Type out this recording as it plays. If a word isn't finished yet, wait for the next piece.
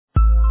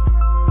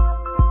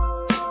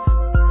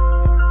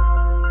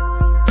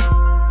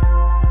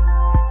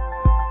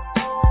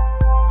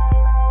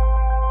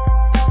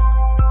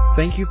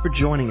you for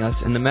joining us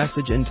in the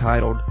message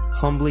entitled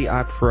Humbly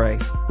I Pray,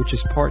 which is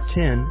part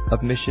 10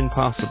 of Mission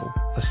Possible,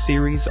 a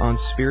series on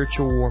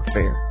spiritual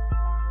warfare.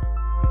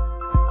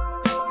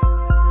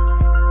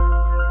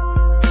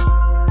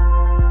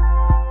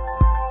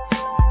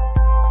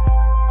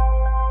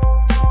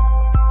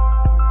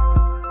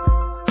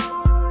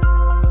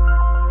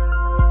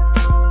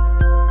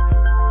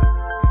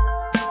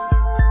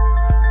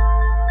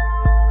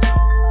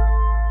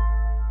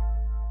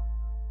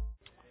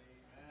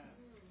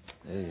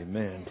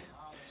 Amen.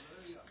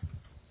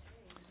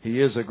 He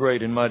is a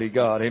great and mighty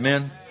God.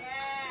 Amen.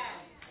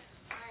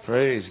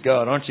 Praise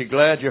God. Aren't you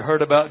glad you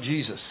heard about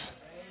Jesus?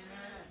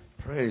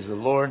 Praise the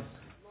Lord.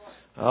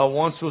 I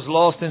once was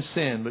lost in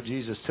sin, but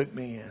Jesus took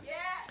me in.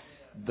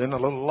 Then a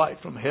little light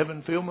from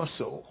heaven filled my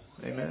soul.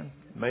 Amen.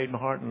 Made my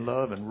heart in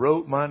love and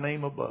wrote my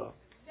name above.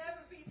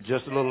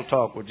 Just a little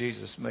talk with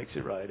Jesus makes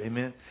it right.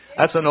 Amen.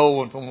 That's an old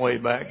one from way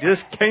back.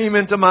 Just came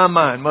into my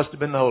mind. Must have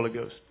been the Holy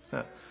Ghost.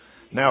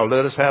 Now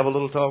let us have a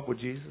little talk with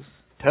Jesus.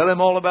 Tell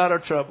Him all about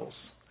our troubles.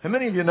 How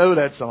many of you know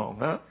that song,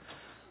 huh?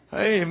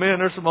 Hey, man,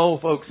 there's some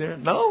old folks here.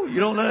 No, you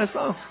don't know that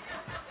song?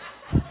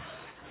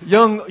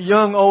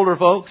 Young, older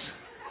folks.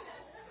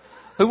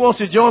 Who wants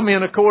to join me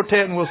in a quartet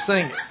and we'll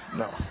sing it?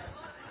 No.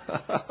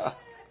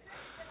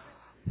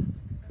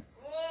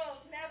 World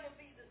never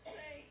be the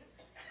same.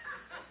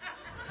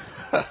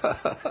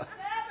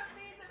 Never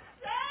be the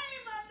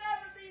same. I'll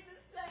never be the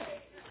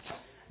same.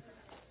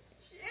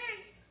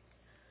 Jeez.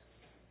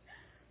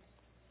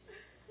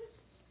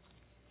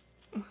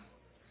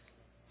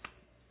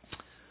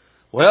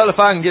 Well, if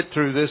I can get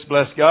through this,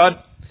 bless God.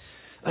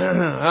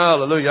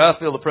 Hallelujah. I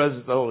feel the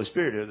presence of the Holy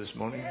Spirit here this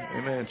morning.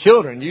 Amen.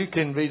 Children, you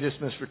can be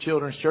dismissed for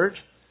Children's Church.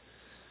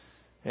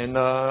 And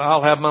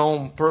I'll have my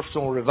own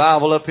personal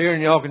revival up here,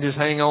 and y'all can just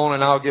hang on,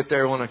 and I'll get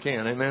there when I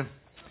can. Amen.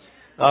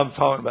 I'm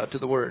talking about to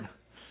the Word.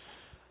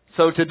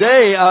 So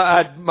today,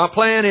 my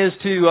plan is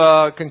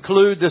to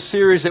conclude this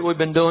series that we've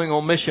been doing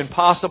on Mission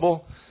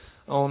Possible,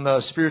 on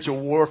spiritual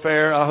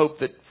warfare. I hope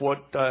that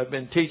what I've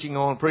been teaching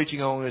on,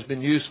 preaching on, has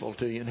been useful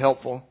to you and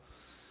helpful.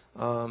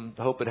 I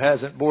hope it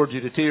hasn't bored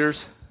you to tears.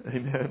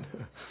 Amen.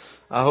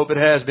 I hope it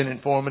has been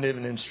informative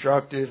and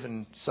instructive,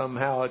 and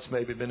somehow it's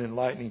maybe been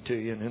enlightening to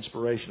you and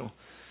inspirational.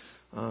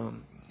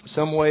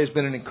 Some way it's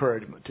been an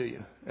encouragement to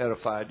you,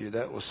 edified you.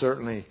 That was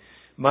certainly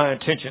my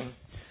intention.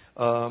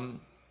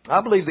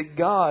 I believe that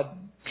God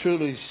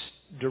truly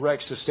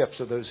directs the steps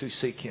of those who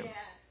seek Him.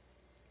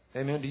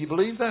 Yeah. Amen. Do you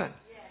believe that?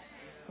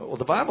 Yeah. Well,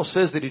 the Bible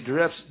says that He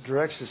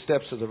directs the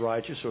steps of the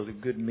righteous or the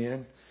good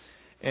men.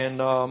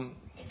 And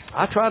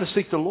I try to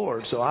seek the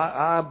Lord, so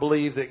I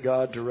believe that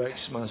God directs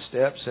my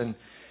steps. And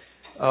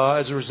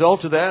as a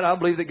result of that, I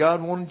believe that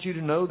God wanted you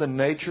to know the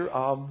nature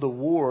of the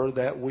war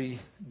that we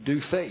do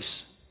face.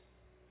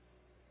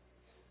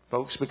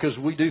 Folks, because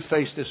we do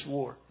face this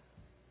war.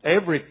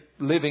 Every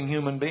living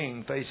human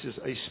being faces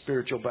a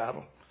spiritual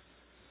battle.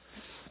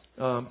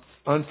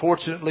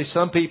 Unfortunately,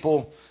 some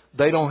people,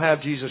 they don't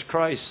have Jesus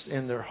Christ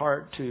in their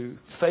heart to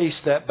face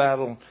that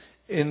battle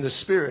in the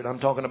Spirit. I'm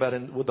talking about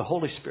with the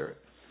Holy Spirit.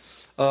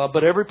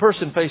 But every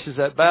person faces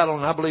that battle,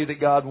 and I believe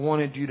that God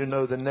wanted you to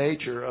know the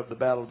nature of the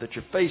battle that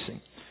you're facing.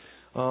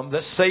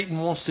 That Satan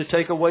wants to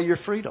take away your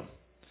freedom.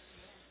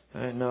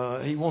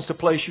 And he wants to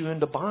place you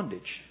into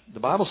bondage. The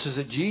Bible says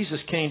that Jesus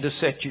came to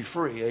set you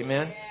free.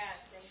 Amen? Yes,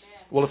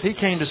 amen. Well, if He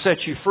came to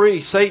set you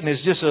free, Satan is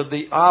just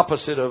the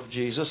opposite of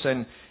Jesus,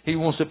 and he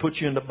wants to put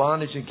you into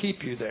bondage and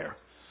keep you there.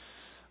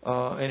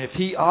 And if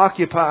he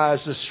occupies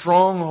the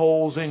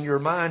strongholds in your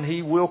mind,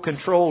 he will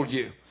control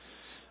you.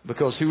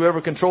 Because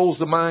whoever controls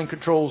the mind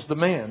controls the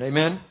man.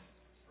 Amen?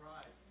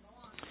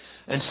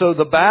 And so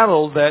the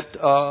battle that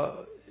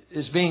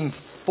is being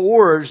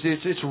forged,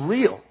 it's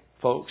real,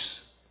 folks.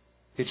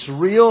 It's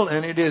real,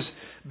 and it is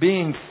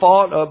being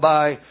fought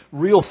by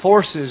real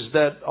forces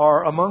that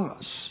are among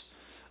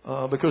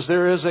us. Because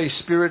there is a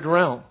spirit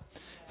realm.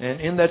 And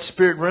in that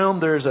spirit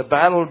realm, there is a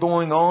battle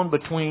going on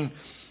between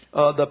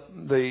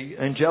the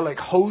angelic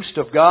host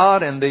of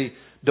God and the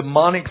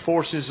demonic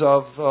forces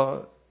of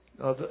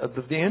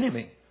the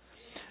enemy.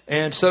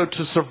 And so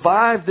to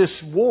survive this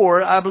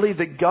war, I believe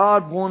that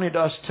God wanted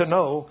us to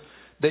know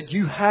that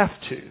you have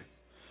to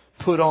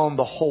put on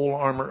the whole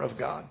armor of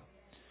God.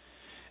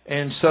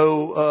 And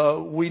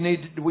so we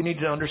need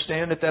to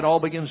understand that all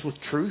begins with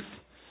truth.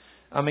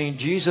 I mean,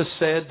 Jesus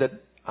said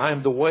that I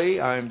am the way,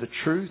 I am the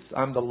truth,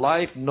 I'm the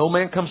life. No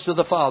man comes to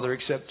the Father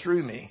except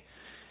through me.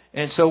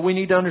 And so we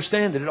need to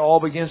understand that it all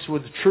begins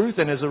with truth.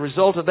 And as a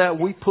result of that,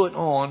 we put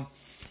on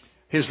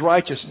His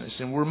righteousness.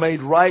 And we're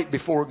made right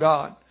before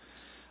God.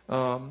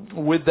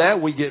 With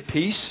that, we get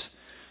peace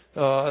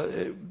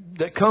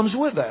that comes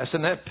with us.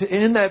 And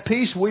in that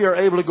peace, we are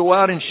able to go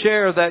out and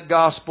share that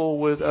gospel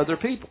with other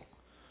people.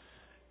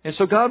 And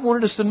so God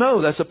wanted us to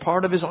know that's a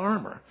part of His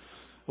armor.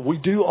 We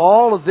do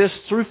all of this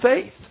through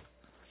faith.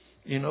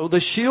 You know, the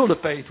shield of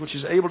faith, which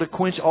is able to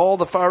quench all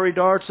the fiery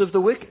darts of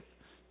the wicked.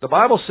 The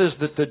Bible says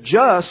that the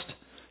just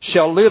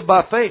shall live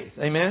by faith.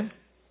 Amen?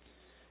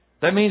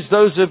 That means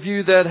those of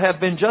you that have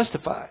been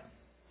justified.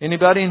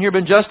 Anybody in here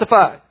been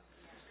justified?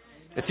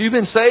 If you've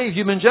been saved,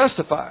 you've been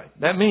justified.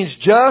 That means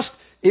just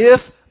if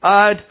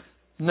I'd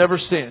never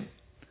sinned.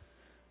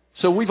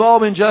 So we've all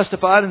been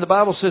justified, and the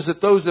Bible says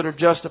that those that are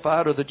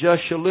justified or the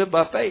just shall live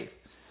by faith.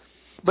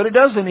 But it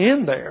doesn't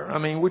end there. I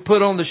mean, we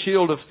put on the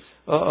shield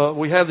of,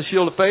 we have the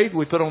shield of faith,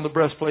 we put on the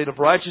breastplate of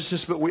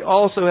righteousness, but we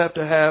also have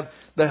to have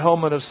the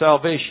helmet of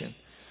salvation,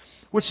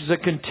 which is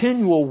a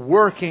continual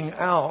working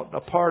out,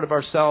 a part of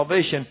our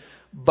salvation,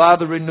 by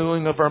the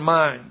renewing of our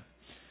mind.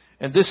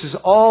 And this is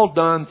all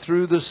done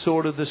through the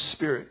sword of the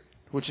Spirit,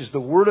 which is the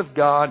Word of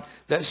God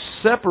that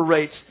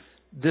separates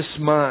this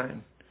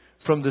mind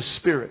from the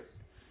Spirit.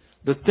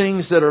 The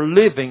things that are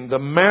living, the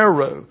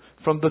marrow,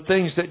 from the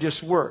things that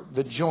just work,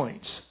 the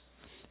joints.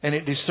 And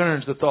it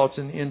discerns the thoughts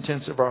and the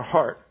intents of our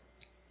heart.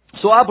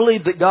 So I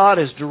believe that God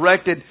has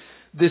directed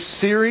this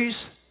series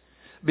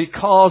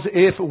because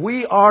if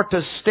we are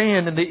to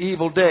stand in the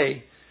evil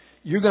day,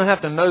 you're going to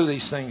have to know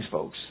these things,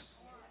 folks.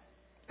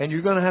 And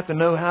you're going to have to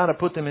know how to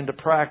put them into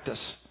practice.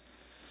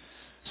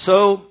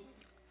 So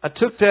I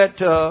took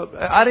that,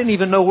 I didn't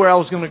even know where I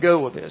was going to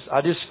go with this. I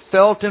just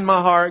felt in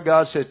my heart,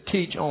 God said,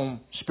 teach on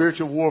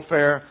spiritual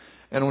warfare,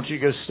 and I want you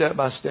to go step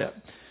by step.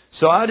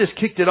 So I just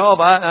kicked it off.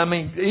 I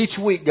mean,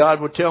 each week God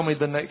would tell me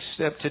the next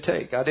step to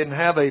take. I didn't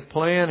have a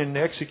plan and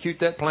execute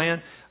that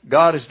plan.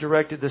 God has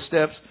directed the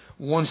steps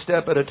one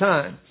step at a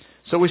time.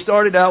 So we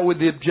started out with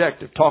the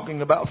objective,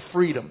 talking about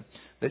freedom,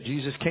 that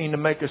Jesus came to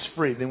make us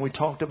free. Then we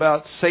talked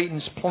about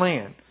Satan's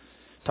plan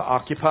to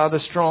occupy the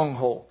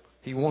stronghold.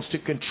 He wants to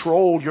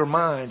control your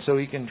mind so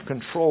he can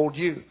control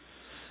you.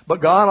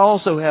 But God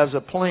also has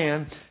a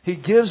plan. He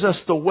gives us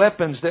the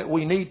weapons that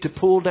we need to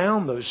pull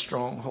down those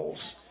strongholds.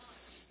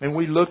 And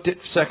we looked at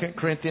 2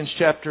 Corinthians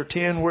chapter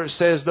 10 where it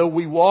says, though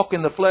we walk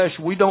in the flesh,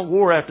 we don't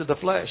war after the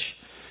flesh.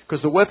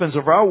 Because the weapons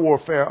of our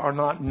warfare are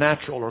not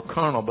natural or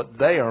carnal, but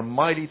they are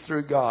mighty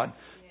through God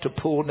to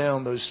pull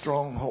down those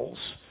strongholds.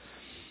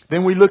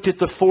 Then we looked at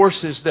the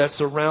forces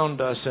that's around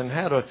us and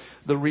had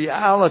the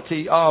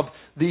reality of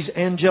these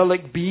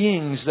angelic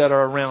beings that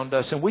are around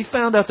us. And we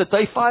found out that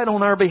they fight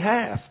on our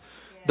behalf.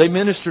 They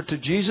ministered to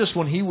Jesus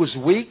when he was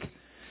weak.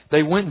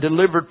 They went and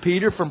delivered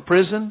Peter from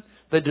prison.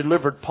 They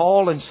delivered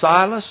Paul and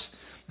Silas.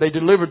 They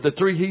delivered the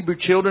 3 Hebrew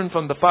children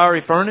from the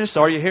fiery furnace.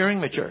 Are you hearing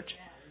me, church?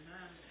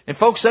 And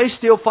folks, they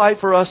still fight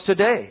for us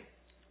today.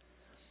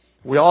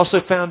 We also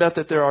found out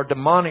that there are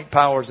demonic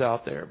powers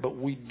out there, but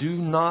we do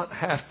not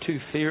have to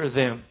fear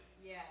them.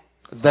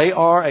 They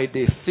are a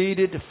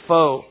defeated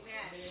foe.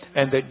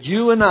 And that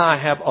you and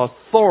I have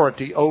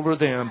authority over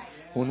them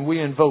when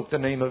we invoke the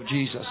name of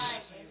Jesus.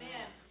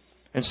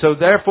 And so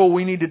therefore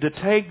we needed to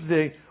take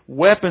the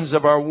weapons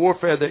of our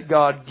warfare that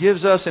God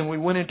gives us, and we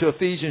went into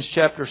Ephesians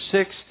chapter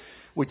 6.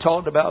 We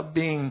talked about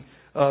being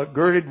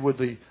girded with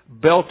the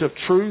belt of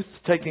truth,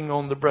 taking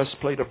on the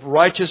breastplate of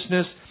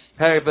righteousness,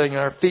 having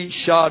our feet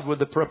shod with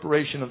the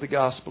preparation of the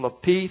gospel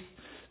of peace,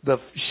 the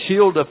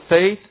shield of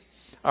faith,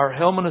 our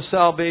helmet of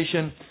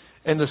salvation,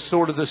 and the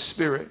sword of the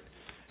Spirit.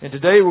 And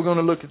today we're going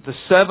to look at the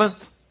 7th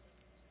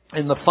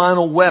and the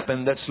final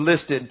weapon that's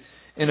listed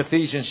in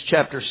Ephesians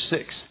chapter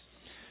 6.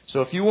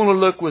 So if you want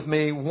to look with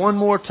me one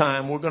more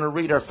time, we're going to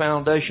read our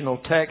foundational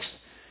text,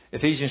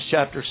 Ephesians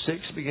chapter 6,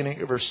 beginning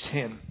at verse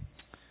 10.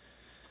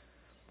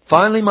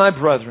 Finally, my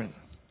brethren,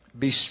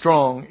 be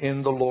strong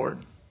in the Lord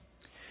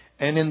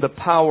and in the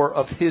power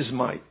of His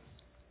might.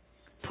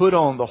 Put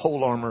on the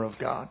whole armor of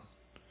God,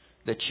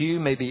 that you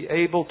may be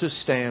able to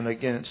stand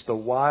against the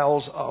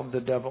wiles of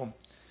the devil.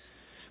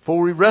 For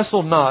we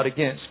wrestle not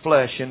against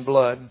flesh and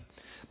blood,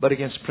 but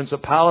against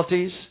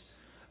principalities,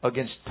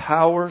 against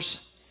powers,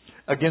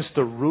 against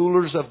the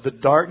rulers of the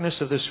darkness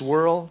of this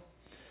world,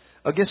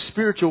 against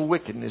spiritual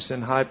wickedness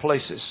in high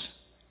places.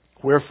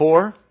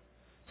 Wherefore,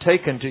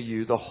 take unto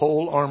you the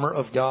whole armor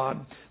of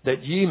God,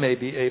 that ye may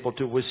be able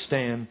to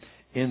withstand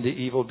in the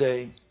evil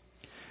day.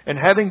 And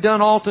having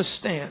done all to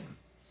stand,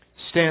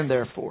 stand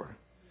therefore,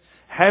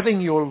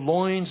 having your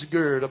loins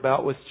girded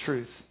about with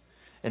truth,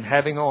 and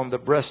having on the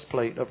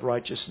breastplate of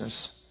righteousness,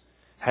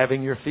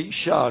 having your feet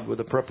shod with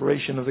the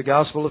preparation of the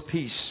gospel of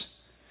peace.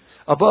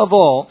 Above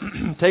all,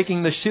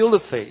 taking the shield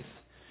of faith,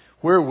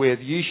 wherewith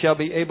ye shall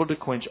be able to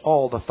quench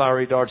all the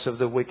fiery darts of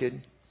the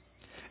wicked.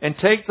 And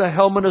take the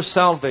helmet of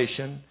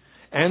salvation,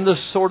 and the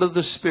sword of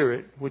the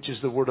Spirit, which is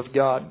the Word of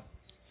God,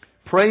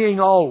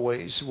 praying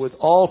always with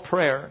all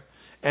prayer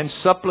and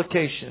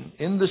supplication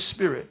in the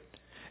Spirit,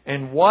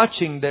 and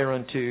watching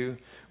thereunto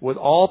with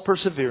all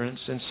perseverance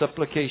and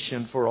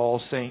supplication for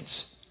all saints.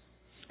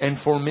 And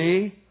for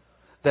me,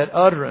 that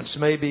utterance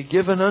may be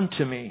given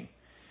unto me,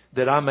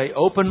 that I may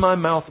open my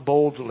mouth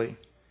boldly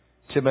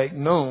to make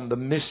known the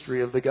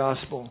mystery of the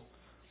gospel,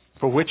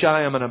 for which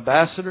I am an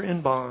ambassador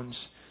in bonds,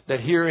 that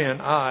herein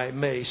I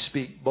may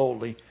speak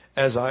boldly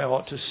as I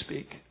ought to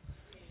speak.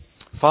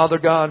 Father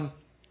God,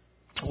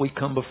 we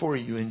come before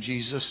you in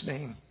Jesus'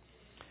 name.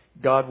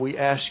 God, we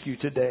ask you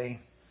today,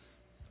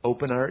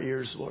 open our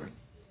ears, Lord.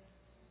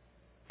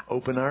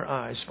 Open our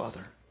eyes,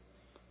 Father.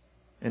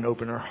 And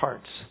open our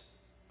hearts.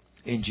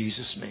 In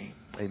Jesus' name.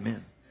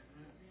 Amen.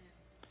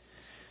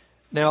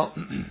 Now,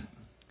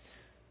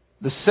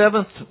 The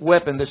seventh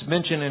weapon that's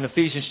mentioned in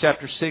Ephesians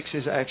chapter 6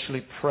 is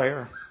actually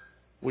prayer.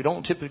 We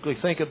don't typically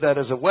think of that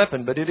as a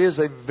weapon, but it is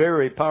a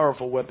very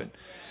powerful weapon.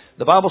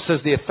 The Bible says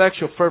the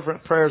effectual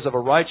fervent prayers of a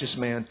righteous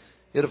man,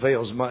 it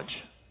avails much.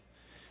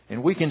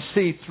 And we can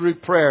see through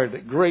prayer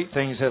that great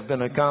things have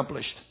been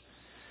accomplished.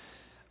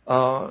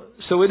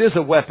 So it is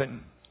a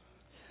weapon.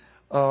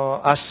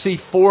 I see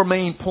 4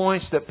 main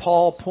points that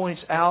Paul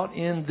points out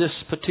in this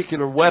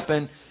particular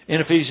weapon in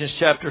Ephesians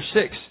chapter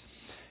 6.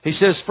 He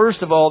says,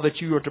 first of all,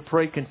 that you are to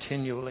pray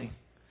continually.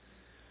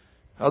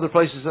 Other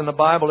places in the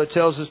Bible it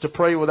tells us to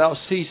pray without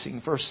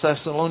ceasing. 1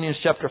 Thessalonians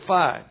chapter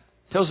 5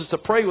 tells us to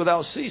pray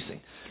without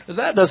ceasing. Now,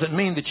 that doesn't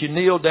mean that you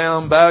kneel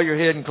down, bow your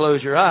head, and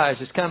close your eyes.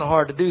 It's kind of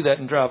hard to do that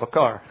and drive a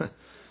car. But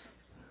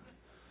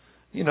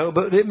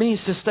it means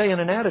to stay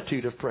in an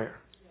attitude of prayer.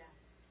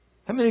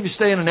 How many of you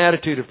stay in an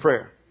attitude of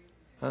prayer?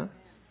 Huh?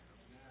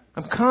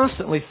 I'm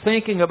constantly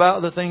thinking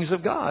about the things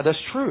of God. That's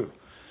true.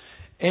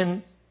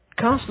 And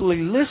constantly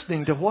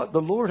listening to what the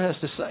Lord has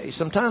to say.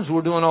 Sometimes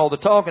we're doing all the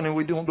talking and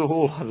we don't do a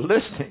whole lot of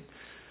listening.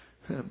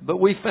 But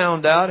we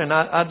found out, and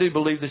I do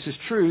believe this is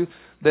true,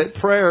 that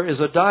prayer is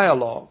a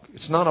dialogue.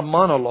 It's not a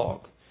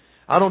monologue.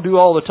 I don't do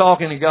all the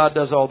talking and God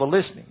does all the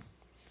listening.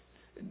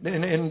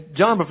 And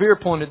John Bevere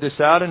pointed this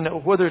out,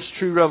 and whether it's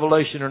true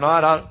revelation or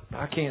not,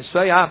 I can't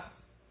say. I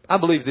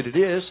believe that it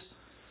is.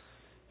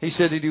 He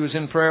said that he was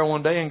in prayer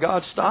one day and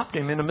God stopped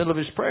him in the middle of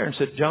his prayer and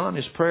said, John,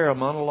 is prayer a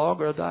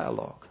monologue or a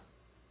dialogue?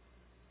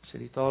 He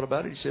said he thought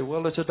about it. He said,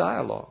 well, it's a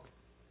dialogue.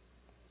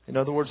 In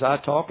other words, I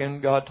talk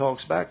and God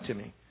talks back to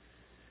me.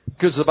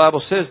 Because the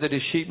Bible says that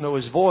his sheep know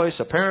his voice.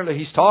 Apparently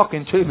he's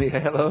talking to me.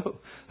 Hello.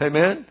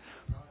 Amen.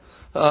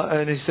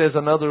 And he says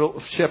another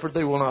shepherd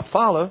they will not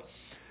follow.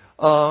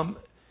 And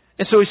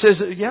so he says,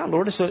 yeah,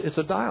 Lord, it's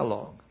a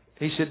dialogue.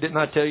 He said, didn't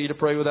I tell you to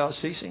pray without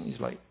ceasing?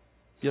 He's like,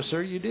 yes,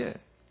 sir, you did.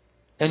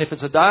 And if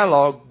it's a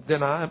dialogue,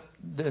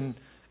 then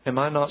am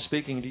I not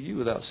speaking to you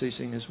without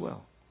ceasing as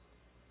well?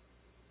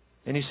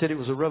 And he said it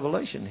was a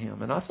revelation to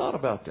him. And I thought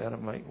about that.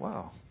 I'm like,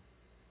 wow.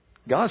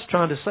 God's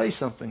trying to say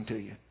something to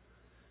you.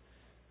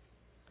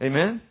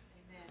 Amen?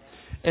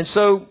 And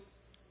so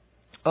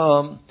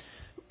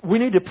we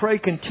need to pray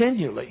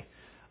continually.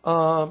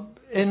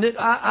 And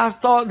I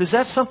thought, is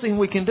that something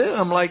we can do?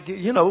 I'm like,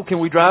 can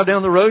we drive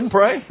down the road and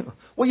pray?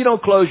 Well, you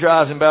don't close your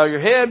eyes and bow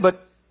your head,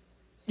 but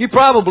you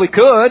probably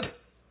could.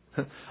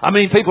 I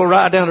mean, people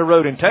ride down the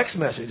road and text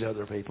message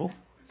other people.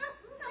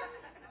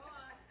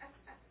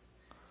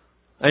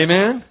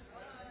 Amen?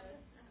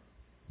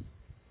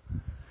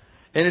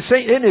 And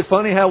isn't it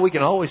funny how we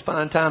can always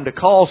find time to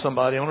call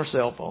somebody on our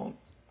cell phone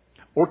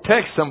or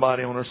text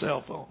somebody on our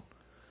cell phone?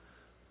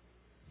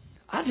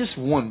 I just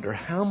wonder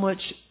how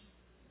much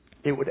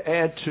it would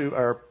add to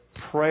our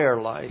prayer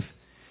life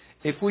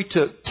if we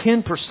took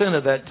 10%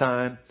 of that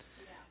time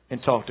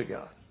and talked to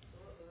God.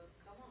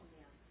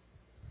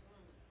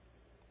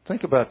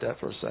 Think about that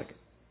for a second.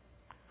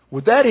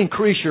 Would that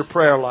increase your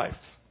prayer life?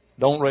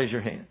 Don't raise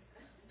your hand.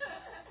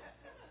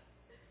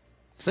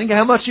 Think of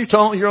how much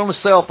you're on the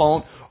cell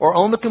phone or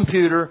on the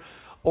computer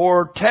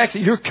or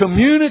texting. You're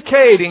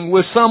communicating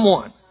with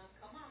someone.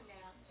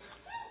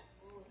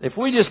 If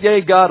we just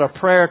gave God a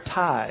prayer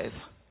tithe,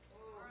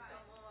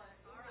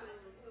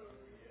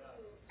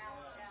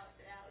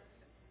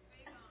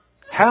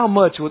 how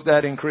much would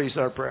that increase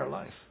our prayer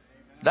life?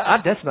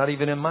 That's not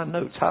even in my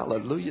notes.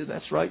 Hallelujah.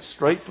 That's right.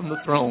 Straight from the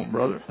throne,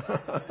 brother.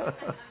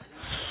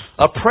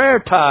 A prayer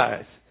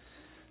tithe.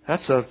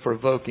 That's a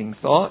provoking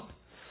thought.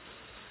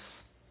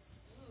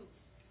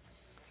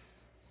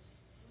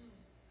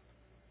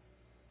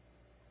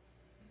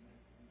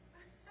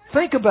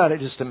 Think about it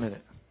just a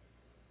minute.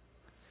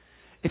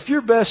 If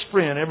your best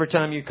friend, every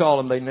time you call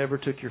them, they never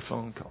took your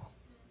phone call.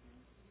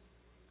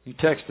 You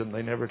text them,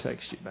 they never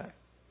text you back.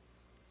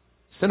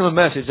 Send them a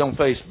message on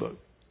Facebook.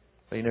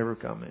 They never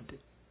commented.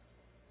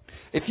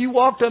 If you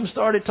walked up and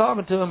started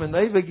talking to them and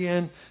they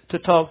began to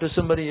talk to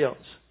somebody else,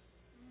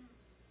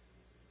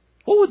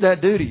 what would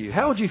that do to you?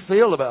 How would you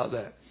feel about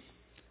that?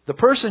 The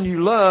person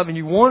you love and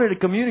you wanted to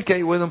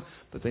communicate with them,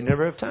 but they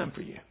never have time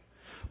for you.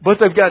 But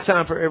they've got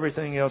time for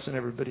everything else and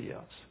everybody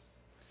else.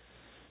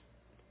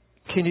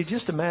 Can you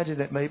just imagine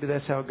that maybe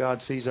that's how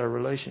God sees our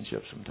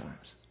relationships sometimes?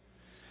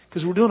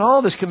 Because we're doing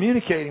all this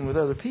communicating with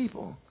other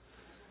people,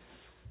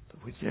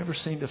 but we never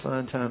seem to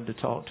find time to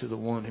talk to the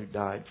one who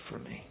died for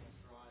me.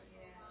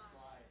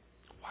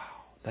 Wow,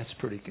 that's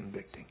pretty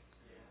convicting.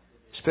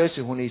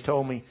 Especially when He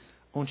told me,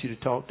 I want you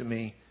to talk to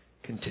me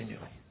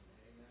continually,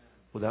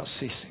 without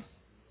ceasing.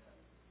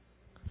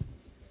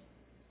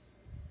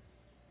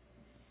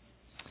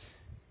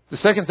 The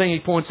second thing he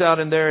points out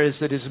in there is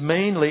that it's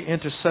mainly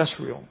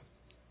intercessorial.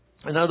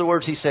 In other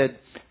words, he said,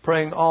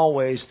 praying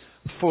always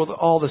for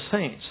all the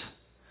saints.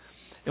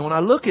 And when I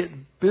look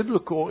at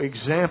biblical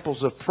examples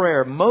of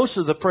prayer, most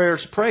of the prayers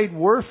prayed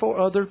were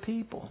for other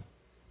people.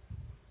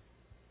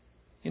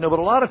 But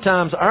a lot of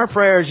times our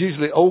prayer is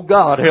usually, oh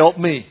God, help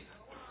me.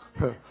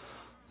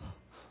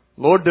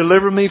 Lord,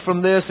 deliver me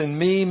from this, and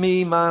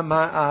me, my,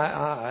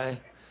 I.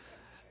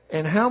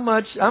 And how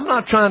much, I'm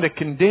not trying to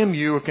condemn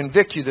you or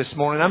convict you this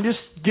morning. I'm just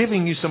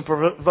giving you some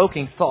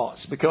provoking thoughts,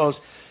 because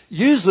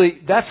usually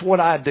that's what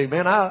I do,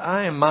 man.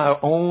 I am my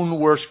own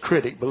worst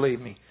critic, believe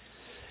me.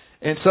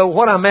 And so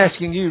what I'm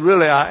asking you,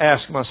 really, I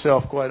ask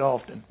myself quite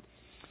often.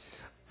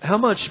 How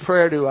much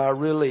prayer do I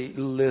really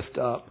lift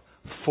up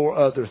for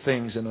other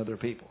things and other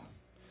people?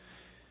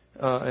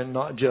 And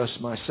not just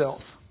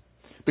myself.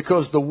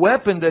 Because the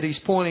weapon that he's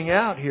pointing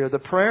out here, the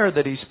prayer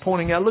that he's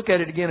pointing out, look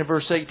at it again in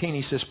verse 18.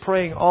 He says,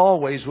 praying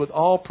always with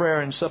all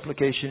prayer and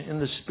supplication in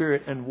the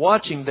Spirit, and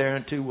watching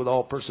thereunto with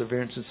all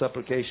perseverance and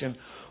supplication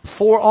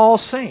for all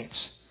saints.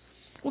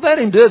 Well, that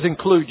does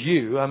include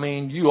you. I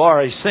mean, you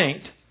are a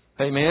saint.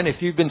 Amen. If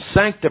you've been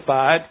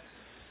sanctified,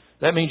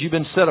 that means you've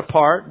been set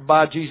apart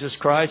by Jesus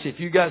Christ. If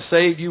you got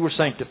saved, you were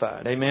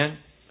sanctified. Amen.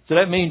 So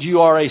that means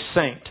you are a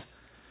saint.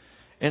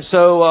 And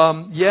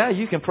so,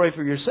 you can pray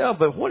for yourself,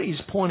 but what he's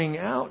pointing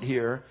out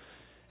here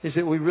is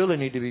that we really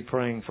need to be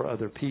praying for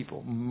other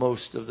people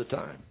most of the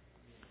time.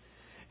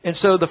 And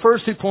so the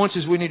first 2 points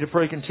is we need to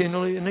pray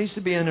continually. It needs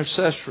to be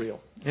intercessorial,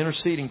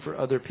 interceding for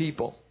other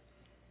people.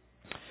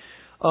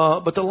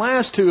 But the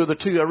last two are the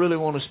two I really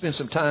want to spend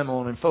some time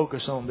on and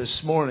focus on this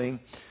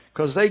morning,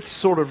 because they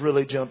sort of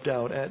really jumped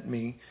out at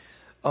me.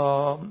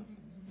 The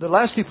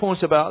last 2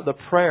 points about the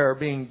prayer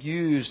being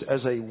used as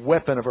a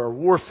weapon of our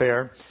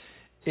warfare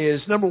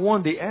is, number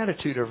one, the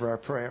attitude of our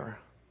prayer.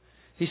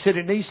 He said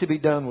it needs to be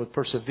done with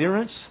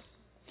perseverance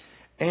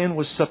and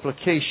with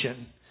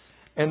supplication.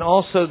 And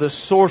also the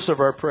source of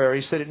our prayer,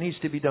 he said it needs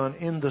to be done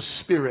in the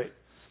Spirit.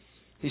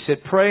 He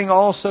said praying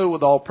also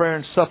with all prayer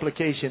and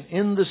supplication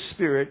in the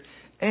Spirit,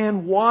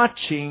 and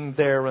watching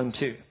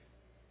thereunto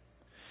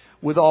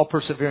with all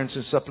perseverance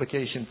and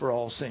supplication for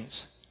all saints.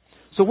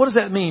 So what does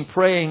that mean,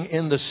 praying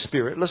in the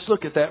Spirit? Let's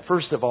look at that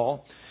first of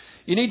all.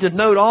 You need to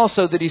note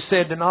also that he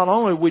said that not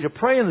only are we to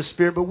pray in the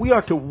Spirit, but we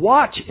are to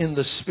watch in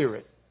the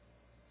Spirit.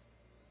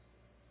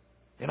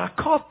 And I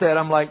caught that.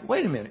 I'm like,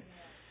 wait a minute.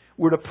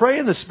 We're to pray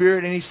in the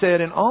Spirit, and he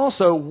said, and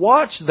also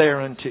watch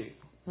thereunto.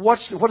 What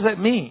does that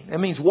mean? It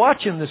means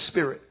watch in the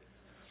Spirit.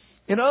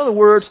 In other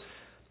words,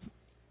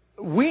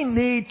 we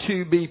need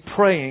to be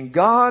praying,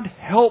 God,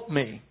 help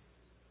me.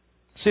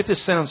 See if this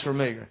sounds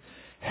familiar.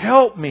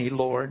 Help me,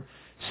 Lord,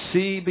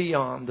 see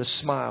beyond the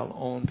smile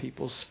on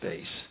people's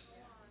face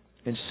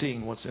and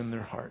seeing what's in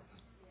their heart.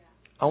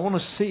 I want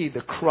to see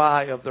the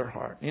cry of their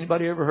heart.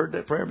 Anybody ever heard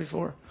that prayer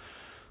before?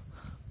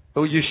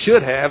 Well, you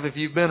should have if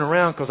you've been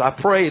around, because I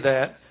pray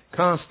that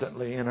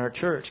constantly in our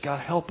church.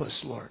 God, help us,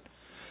 Lord,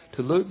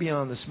 to look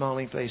beyond the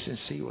smiling face and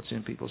see what's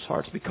in people's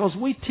hearts, because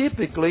we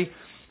typically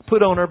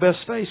put on our best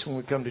face when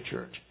we come to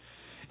church.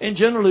 And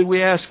generally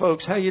we ask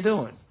folks, how you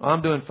doing?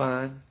 I'm doing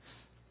fine.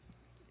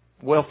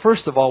 Well,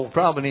 first of all, we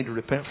probably need to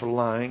repent for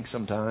lying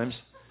sometimes,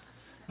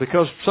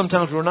 because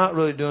sometimes we're not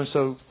really doing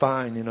so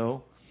fine, you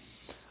know.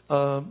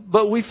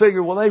 But we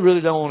figure, well, they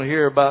really don't want to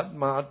hear about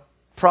my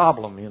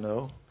problem, you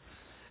know.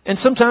 And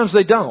sometimes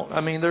they don't.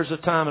 I mean, there's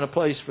a time and a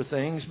place for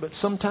things, but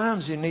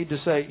sometimes you need to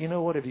say, you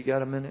know what, have you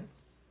got a minute?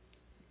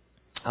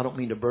 I don't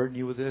mean to burden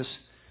you with this,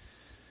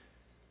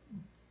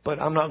 but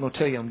I'm not going to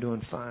tell you I'm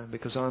doing fine,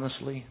 because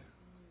honestly,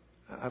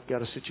 I've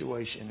got a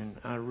situation and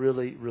I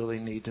really, really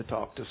need to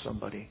talk to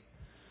somebody.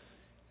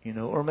 You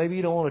know, or maybe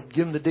you don't want to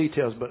give them the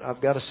details, but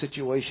I've got a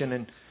situation,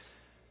 and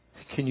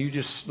can you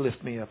just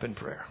lift me up in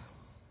prayer?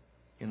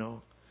 You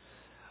know,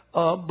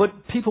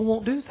 but people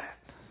won't do that.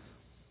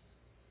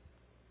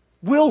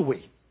 Will we?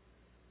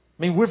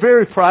 I mean, we're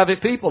very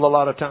private people a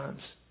lot of times,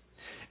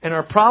 and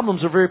our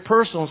problems are very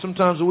personal.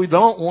 Sometimes we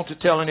don't want to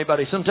tell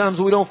anybody. Sometimes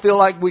we don't feel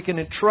like we can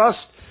entrust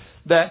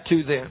that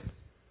to them.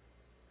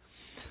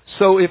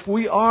 So if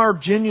we are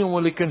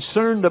genuinely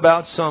concerned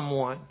about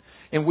someone,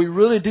 and we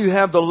really do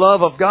have the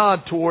love of God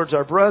towards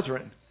our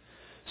brethren,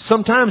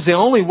 sometimes the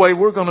only way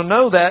we're going to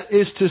know that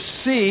is to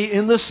see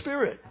in the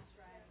Spirit,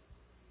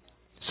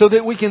 so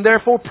that we can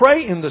therefore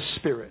pray in the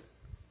Spirit.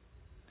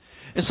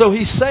 And so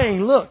he's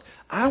saying, look,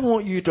 I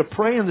want you to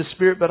pray in the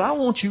Spirit, but I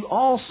want you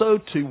also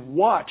to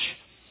watch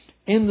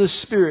in the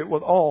Spirit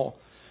with all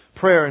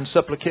prayer and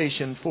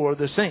supplication for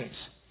the saints.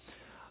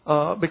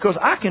 Because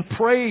I can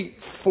pray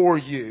for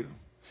you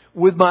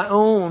with my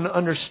own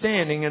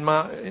understanding in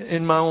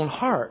my own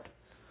heart.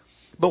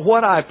 But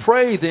what I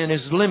pray then is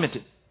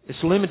limited. It's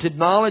limited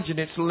knowledge and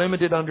it's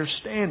limited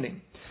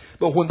understanding.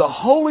 But when the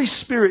Holy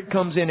Spirit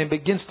comes in and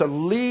begins to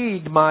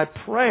lead my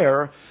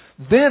prayer,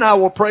 then I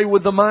will pray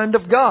with the mind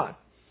of God.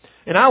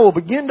 And I will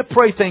begin to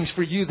pray things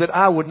for you that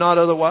I would not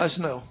otherwise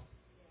know.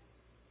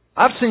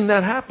 I've seen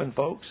that happen,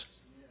 folks.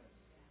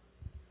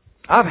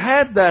 I've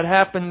had that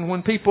happen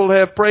when people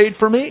have prayed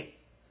for me.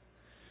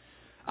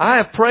 I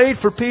have prayed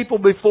for people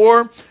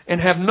before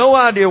and have no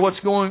idea what's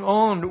going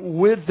on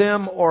with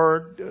them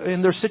or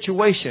in their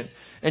situation.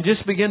 And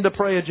just begin to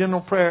pray a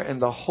general prayer,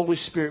 and the Holy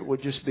Spirit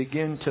would just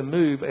begin to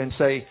move and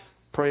say,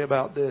 pray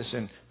about this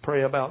and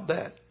pray about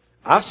that.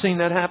 I've seen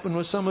that happen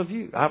with some of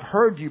you. I've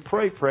heard you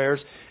pray prayers,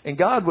 and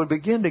God would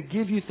begin to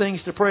give you things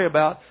to pray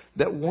about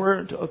that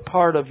weren't a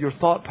part of your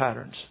thought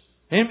patterns.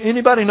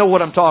 Anybody know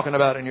what I'm talking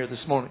about in here this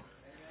morning?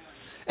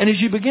 And as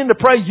you begin to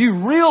pray,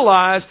 you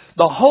realize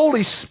the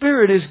Holy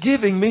Spirit is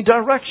giving me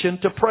direction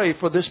to pray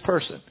for this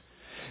person.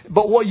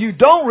 But what you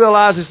don't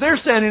realize is they're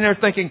standing there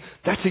thinking,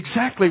 that's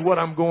exactly what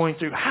I'm going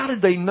through. How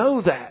did they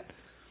know that?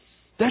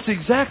 That's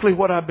exactly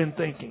what I've been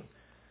thinking.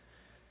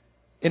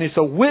 And it's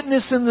a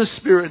witness in the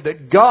Spirit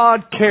that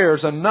God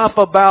cares enough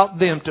about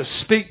them to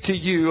speak to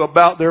you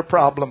about their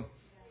problem.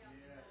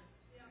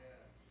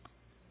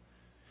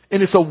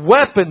 And it's a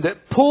weapon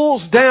that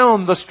pulls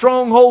down the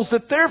strongholds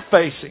that they're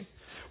facing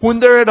when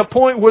they're at a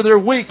point where they're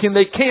weak and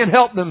they can't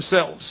help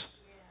themselves.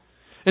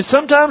 And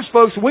sometimes,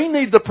 folks, we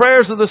need the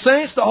prayers of the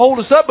saints to hold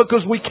us up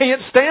because we can't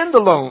stand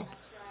alone.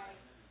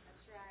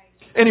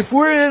 And if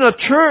we're in a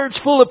church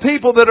full of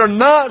people that are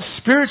not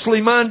spiritually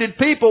minded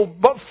people,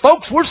 but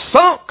folks, we're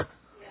sunk.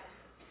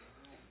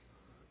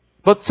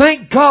 But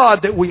thank God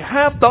that we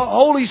have the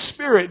Holy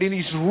Spirit and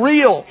He's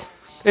real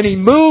and He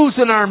moves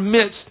in our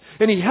midst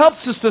and He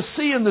helps us to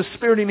see in the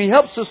Spirit and He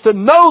helps us to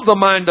know the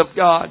mind of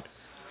God.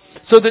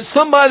 So that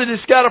somebody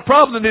that's got a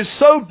problem that is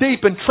so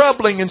deep and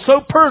troubling and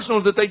so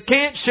personal that they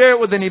can't share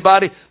it with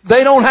anybody,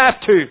 they don't have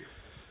to.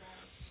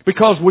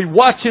 Because we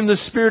watch in the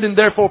Spirit and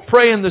therefore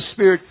pray in the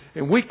Spirit,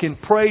 and we can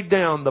pray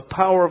down the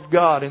power of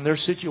God in their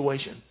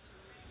situation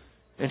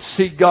and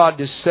see God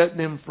just set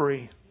them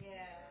free.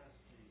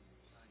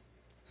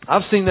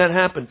 I've seen that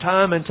happen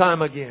time and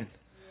time again.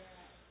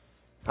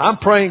 I'm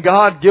praying,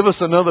 God, give us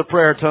another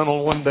prayer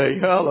tunnel one day.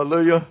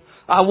 Hallelujah.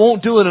 I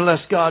won't do it unless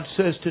God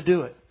says to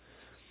do it.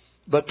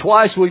 But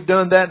twice we've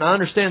done that, and I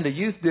understand the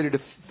youth did it a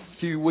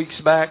few weeks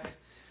back.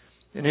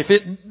 And if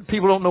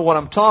people don't know what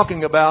I'm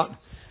talking about,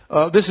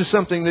 this is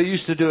something they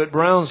used to do at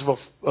Brownsville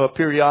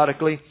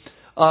periodically.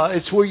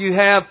 It's where you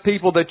have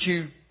people that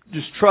you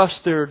just trust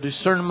their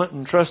discernment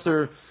and trust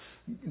their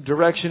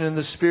direction in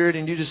the Spirit,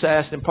 and you just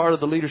ask them, part of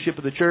the leadership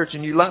of the church,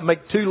 and you make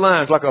two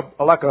lines like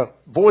a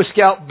Boy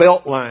Scout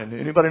belt line.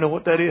 Anybody know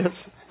what that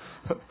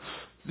is?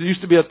 There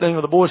used to be a thing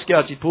with the Boy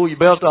Scouts, you'd pull your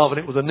belt off and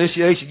it was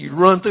initiation. You'd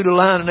run through the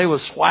line and they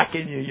was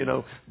swacking you,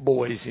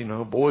 boys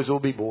will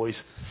be boys.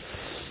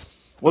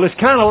 Well, it's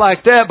kind of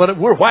like that, but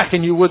we're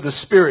whacking you with the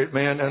Spirit,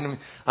 man. And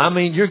I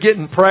mean, you're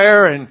getting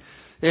prayer and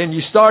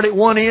you start at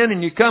one end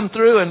and you come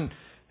through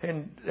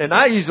and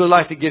I usually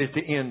like to get at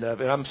the end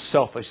of it. I'm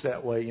selfish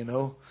that way,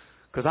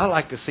 because I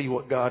like to see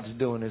what God's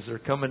doing as they're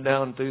coming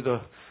down through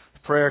the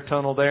prayer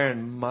tunnel there,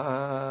 and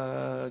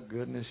my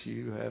goodness,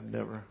 you have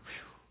never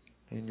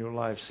in your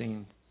life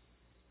seen.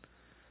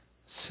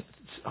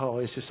 Oh,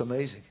 it's just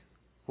amazing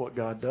what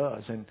God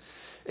does. And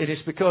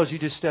it's because you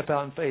just step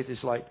out in faith.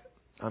 It's like,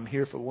 I'm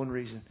here for one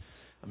reason.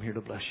 I'm here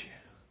to bless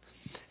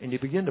you. And you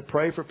begin to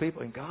pray for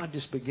people, and God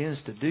just begins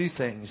to do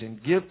things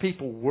and give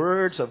people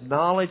words of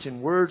knowledge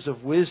and words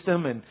of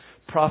wisdom and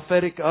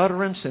prophetic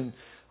utterance, and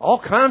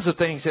all kinds of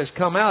things has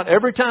come out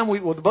every time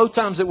both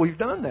times that we've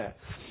done that.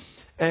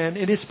 And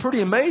it is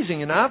pretty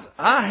amazing. And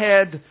I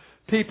had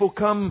people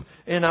come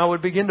and I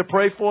would begin to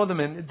pray for them,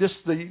 and just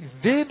the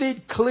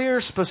vivid,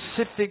 clear,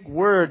 specific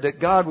word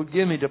that God would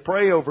give me to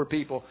pray over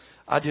people,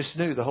 I just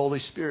knew the Holy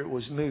Spirit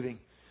was moving,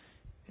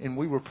 and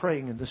we were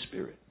praying in the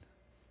Spirit.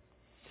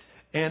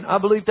 And I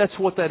believe that's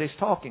what that is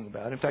talking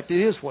about. In fact,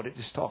 it is what it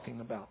is talking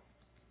about.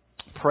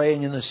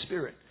 Praying in the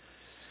Spirit.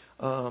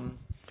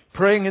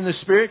 Praying in the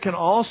Spirit can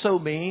also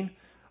mean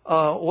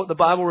what the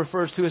Bible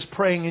refers to as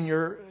praying in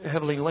your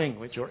heavenly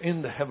language or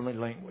in the heavenly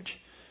language.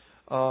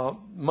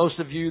 Most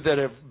of you that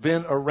have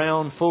been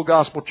around full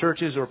gospel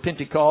churches or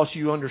Pentecost,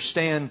 you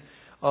understand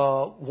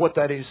what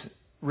that is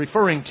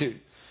referring to.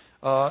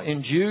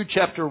 In Jude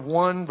chapter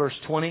 1 verse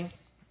 20,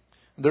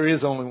 there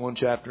is only one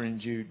chapter in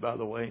Jude, by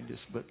the way.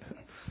 But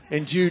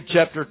in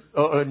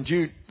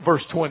Jude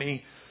verse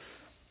 20,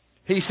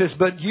 he says,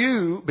 "But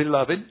you,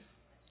 beloved,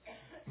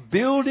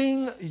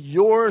 building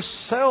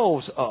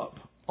yourselves up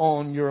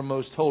on your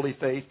most holy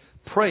faith,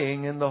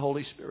 praying in the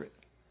Holy Spirit."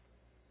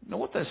 Now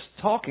what that's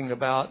talking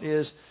about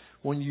is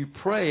when you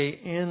pray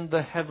in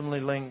the heavenly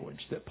language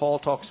that Paul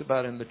talks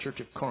about in the church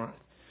of Corinth.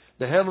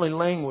 The heavenly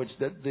language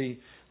that the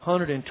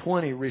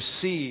 120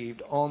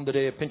 received on the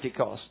day of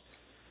Pentecost.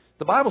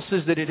 The Bible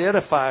says that it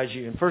edifies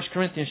you. In 1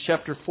 Corinthians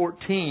chapter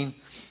 14,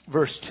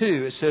 verse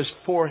 2, it says,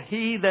 "For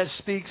he that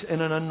speaks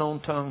in an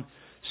unknown tongue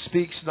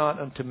speaks not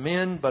unto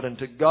men, but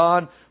unto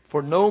God.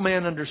 For no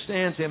man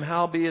understands him,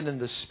 howbeit in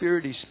the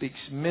Spirit he speaks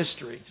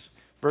mysteries."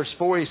 Verse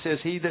 4, he says,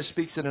 "He that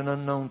speaks in an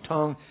unknown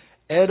tongue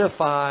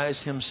edifies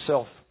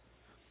himself."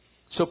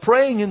 So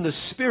praying in the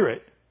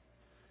Spirit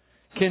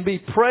can be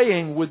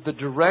praying with the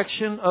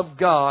direction of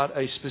God,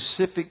 a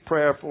specific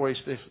prayer for a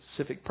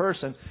specific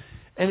person.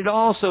 And it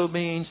also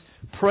means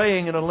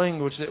praying in a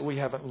language that we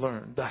haven't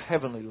learned, the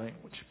heavenly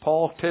language.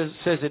 Paul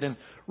says it in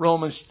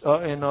Romans,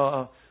 in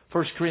 1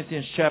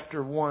 Corinthians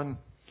chapter 1.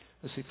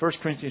 Let's see, 1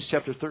 Corinthians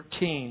chapter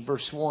 13,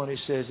 verse 1, it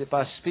says, "If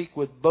I speak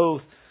with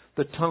both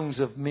the tongues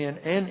of men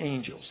and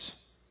angels,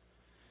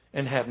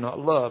 and have not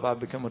love, I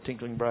become a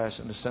tinkling brass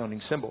and a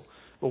sounding cymbal."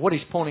 But what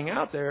he's pointing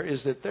out there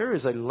is that there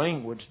is a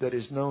language that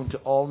is known to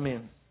all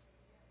men.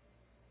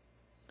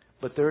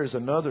 But there is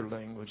another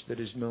language that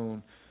is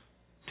known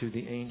to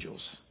the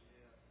angels.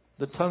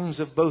 The tongues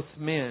of both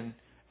men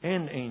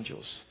and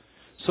angels.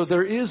 So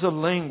there is a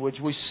language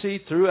we see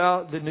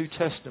throughout the New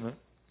Testament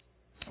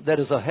that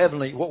is a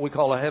heavenly, what we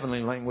call a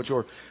heavenly language,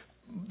 or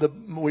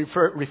we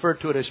refer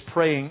to it as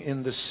praying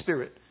in the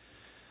Spirit.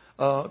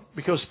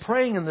 Because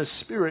praying in the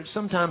Spirit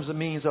sometimes it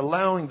means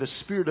allowing the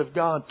Spirit of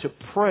God to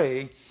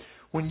pray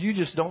when you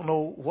just don't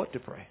know what to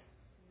pray.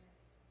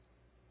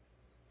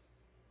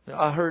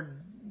 I heard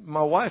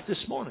my wife this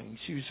morning.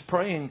 She was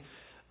praying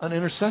an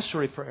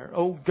intercessory prayer.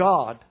 Oh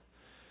God,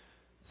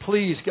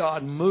 please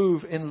God,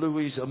 move in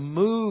Louisa.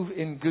 Move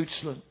in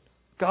Goochland.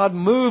 God,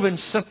 move in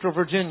Central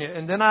Virginia.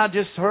 And then I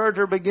just heard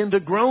her begin to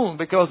groan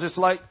because it's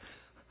like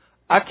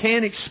I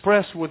can't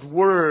express with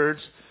words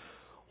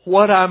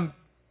what I'm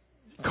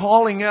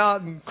calling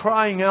out and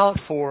crying out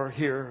for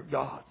here,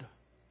 God.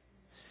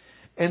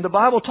 And the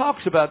Bible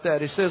talks about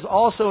that. It says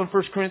also in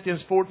 1 Corinthians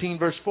 14,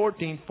 verse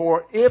 14,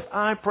 for if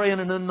I pray in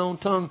an unknown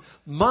tongue,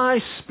 my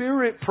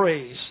spirit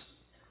prays,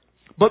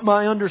 but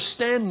my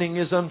understanding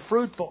is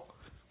unfruitful.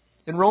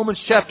 In Romans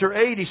chapter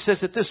 8, he says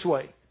it this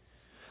way,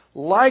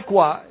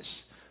 likewise,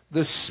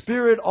 the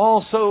Spirit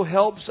also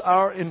helps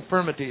our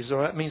infirmities,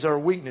 or that means our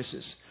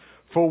weaknesses.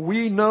 For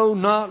we know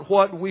not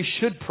what we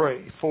should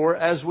pray for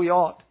as we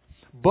ought.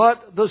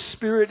 But the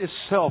Spirit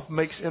itself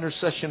makes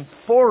intercession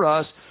for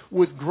us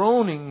with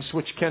groanings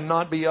which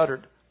cannot be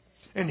uttered.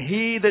 And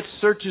He that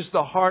searches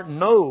the heart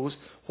knows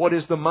what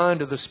is the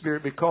mind of the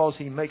Spirit, because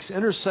He makes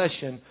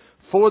intercession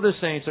for the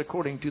saints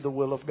according to the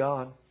will of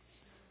God.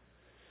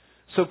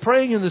 So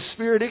praying in the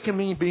Spirit, it can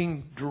mean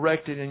being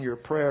directed in your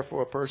prayer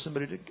for a person,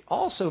 but it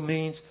also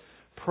means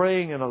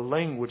praying in a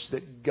language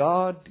that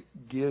God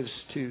gives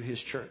to His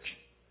church.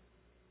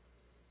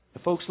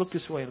 Now, folks, look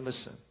this way and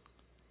listen.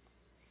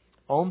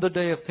 On the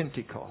day of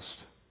Pentecost,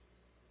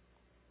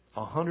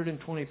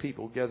 120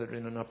 people gathered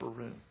in an upper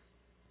room,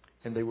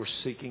 and they were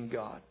seeking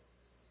God.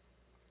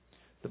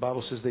 The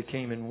Bible says they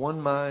came in one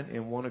mind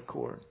and one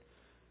accord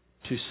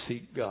to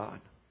seek God.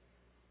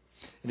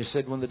 And it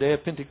said when the day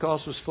of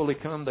Pentecost was fully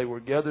come, they were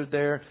gathered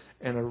there,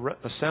 and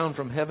a sound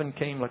from heaven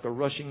came like a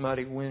rushing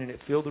mighty wind, and it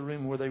filled the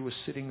room where they were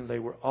sitting, and they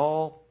were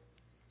all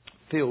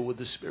filled with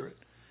the Spirit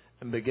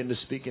and began to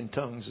speak in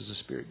tongues as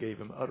the Spirit gave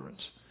them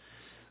utterance.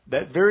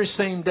 That very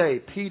same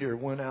day, Peter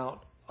went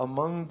out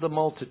among the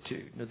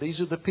multitude. Now, these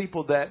are the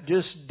people that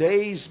just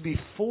days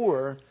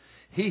before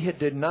he had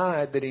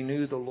denied that he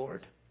knew the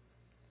Lord,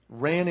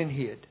 ran and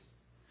hid.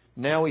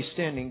 Now he's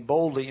standing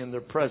boldly in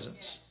their presence.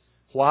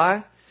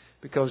 Why?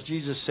 Because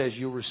Jesus says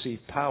you'll receive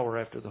power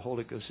after the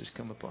Holy Ghost has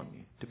come upon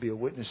you to be a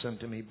witness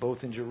unto me, both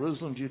in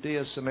Jerusalem,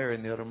 Judea, Samaria,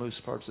 and the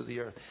uttermost parts of the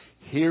earth.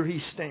 Here he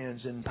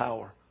stands in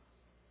power.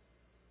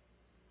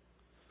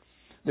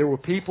 There were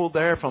people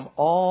there from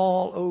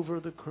all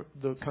over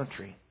the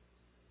country.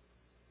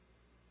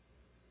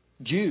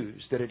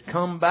 Jews that had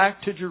come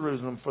back to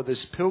Jerusalem for this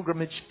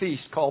pilgrimage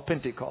feast called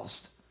Pentecost.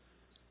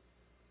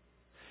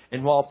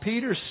 And while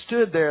Peter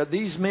stood there,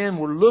 these men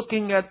were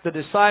looking at the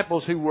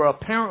disciples who were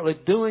apparently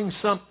doing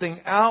something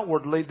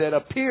outwardly that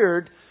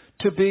appeared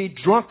to be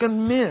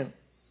drunken men.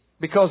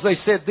 Because they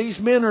said, these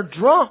men are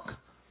drunk.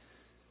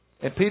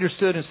 And Peter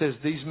stood and says,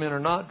 these men are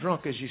not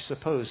drunk as you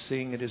suppose,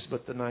 seeing it is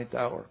but the ninth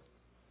hour.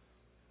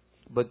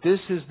 But this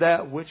is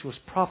that which was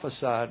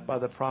prophesied by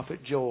the prophet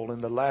Joel.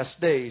 In the last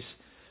days,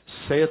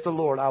 saith the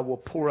Lord, I will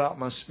pour out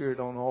my Spirit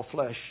on all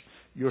flesh.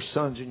 Your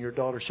sons and your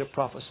daughters shall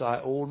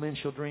prophesy. Old men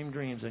shall dream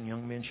dreams, and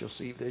young men shall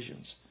see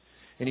visions.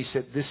 And he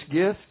said, this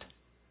gift,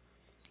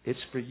 it's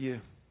for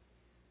you.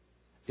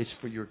 It's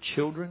for your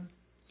children.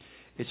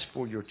 It's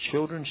for your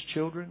children's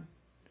children.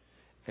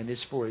 And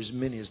it's for as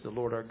many as the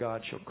Lord our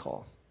God shall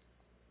call.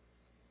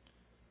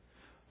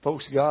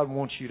 Folks, God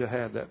wants you to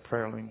have that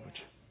prayer language.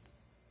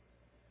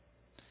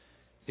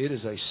 It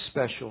is a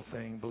special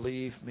thing.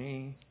 Believe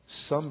me,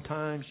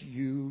 sometimes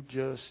you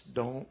just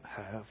don't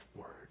have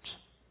words.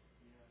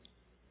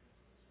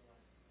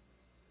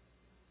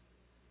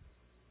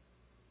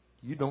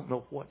 You don't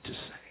know what to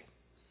say.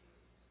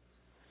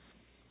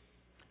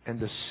 And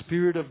the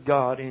Spirit of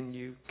God in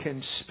you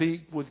can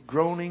speak with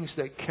groanings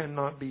that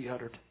cannot be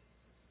uttered.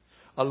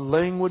 A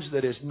language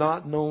that is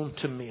not known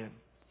to men.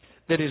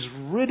 That is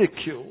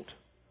ridiculed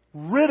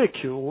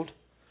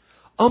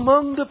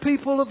among the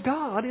people of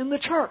God in the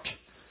church.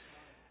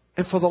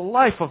 And for the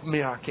life of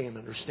me, I can't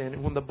understand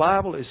it when the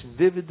Bible is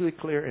vividly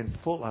clear and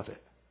full of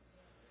it.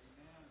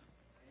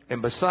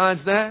 And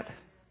besides that,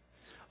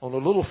 on a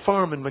little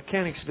farm in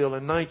Mechanicsville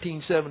in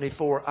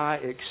 1974, I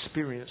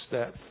experienced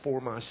that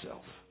for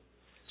myself.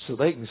 So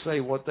they can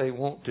say what they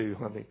want to,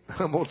 honey.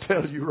 I'm going to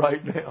tell you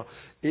right now,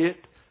 it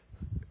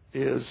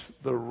is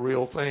the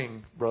real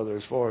thing, brother,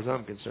 as far as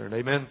I'm concerned.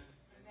 Amen?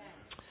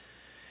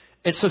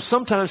 And so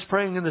sometimes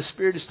praying in the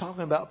Spirit is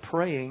talking about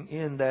praying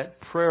in that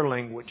prayer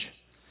language.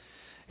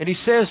 And he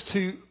says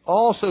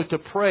also to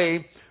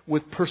pray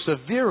with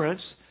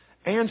perseverance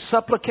and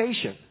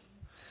supplication.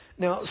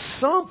 Now,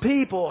 some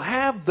people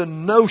have the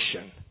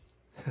notion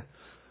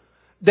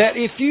that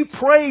if you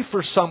pray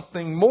for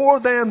something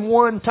more than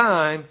one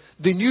time,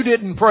 then you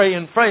didn't pray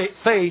in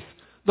faith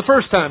the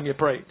first time you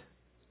prayed.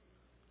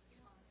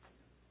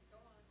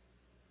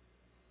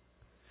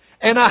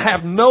 And I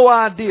have no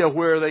idea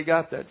where they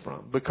got that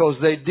from, because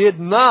they did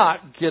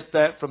not get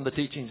that from the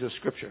teachings of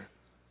Scripture.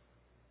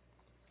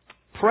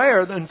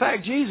 Prayer, in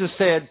fact, Jesus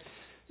said,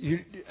 "You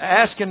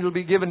ask and it will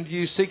be given to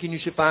you, seek and you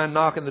shall find,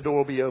 knock and the door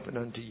will be opened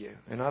unto you."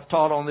 And I've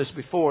taught on this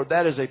before.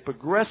 That is a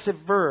progressive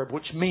verb,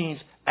 which means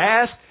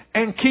ask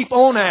and keep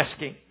on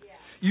asking.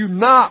 You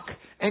knock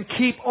and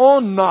keep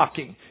on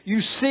knocking.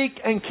 You seek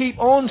and keep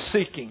on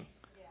seeking.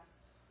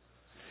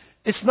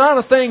 It's not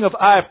a thing of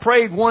I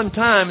prayed one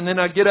time and then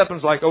I get up and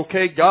it's like,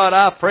 okay, God,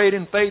 I prayed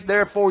in faith,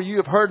 therefore you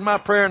have heard my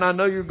prayer and I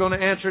know you're going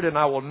to answer it and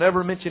I will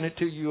never mention it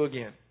to you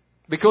again.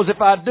 Because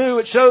if I do,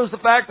 it shows the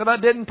fact that I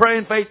didn't pray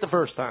in faith the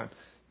first time.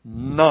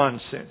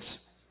 Nonsense.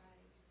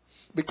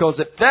 Because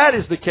if that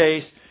is the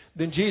case,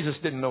 then Jesus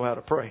didn't know how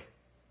to pray.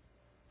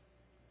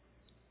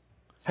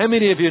 How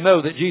many of you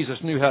know that Jesus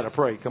knew how to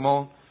pray? Come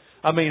on.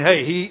 I mean,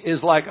 hey, He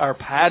is like our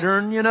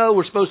pattern, you know.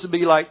 We're supposed to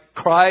be like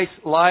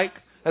Christ-like.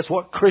 That's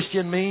what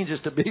Christian means, is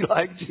to be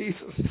like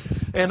Jesus.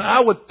 And I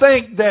would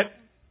think that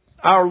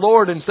our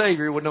Lord and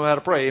Savior would know how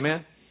to pray.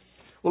 Amen?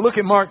 Well, look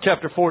at Mark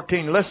chapter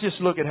 14. Let's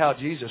just look at how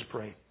Jesus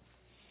prayed.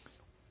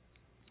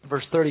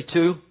 Verse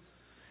 32.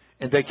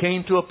 And they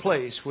came to a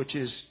place which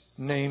is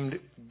named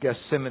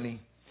Gethsemane.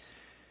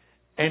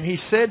 And He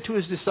said to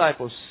His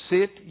disciples,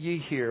 "Sit ye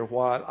here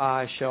while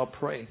I shall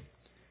pray."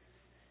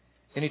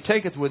 And He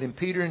taketh with Him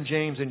Peter and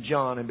James and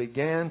John, and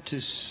began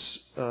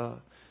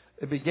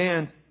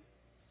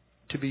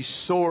to be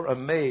sore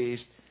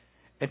amazed,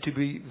 and to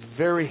be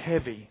very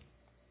heavy,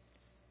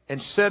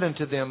 and said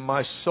unto them,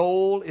 "My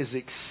soul is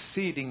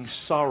exceeding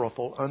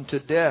sorrowful unto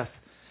death.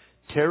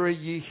 Tarry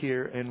ye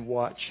here and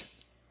watch."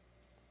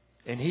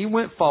 And He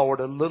went forward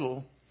a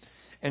little,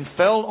 and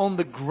fell on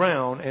the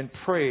ground, and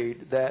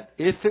prayed that,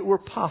 if it were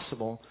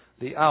possible,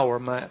 the hour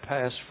might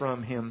pass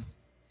from Him.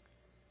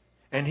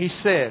 And He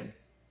said,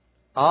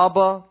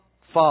 "Abba,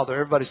 Father,"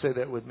 everybody say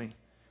that with me.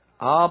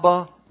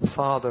 "Abba,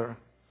 Father,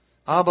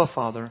 Abba,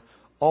 Father,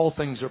 all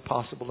things are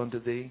possible unto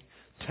Thee.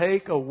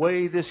 Take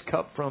away this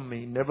cup from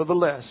me.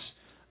 Nevertheless,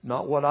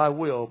 not what I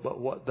will, but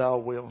what Thou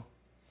wilt."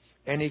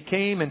 And He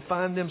came and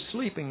found them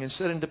sleeping, and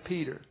said unto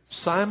Peter,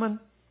 "Simon,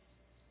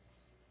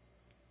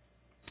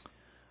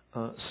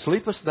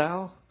 sleepest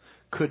thou?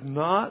 Could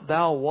not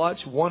thou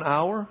watch 1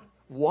 hour?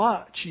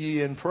 Watch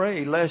ye and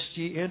pray, lest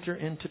ye enter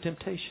into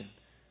temptation.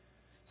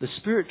 The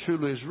spirit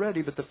truly is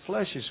ready, but the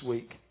flesh is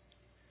weak."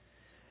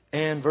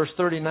 And verse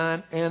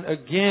 39, and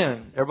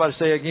again, everybody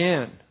say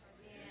again.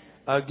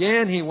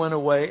 Again He went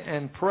away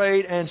and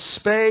prayed and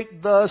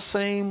spake the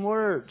same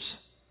words.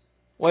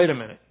 Wait a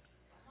minute.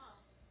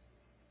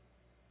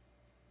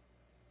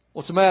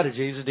 What's the matter,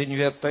 Jesus? Didn't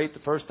you have faith the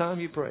first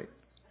time you prayed?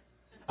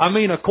 I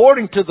mean,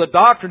 according to the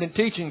doctrine and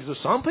teachings of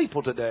some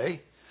people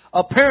today,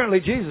 apparently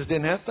Jesus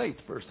didn't have faith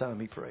the first time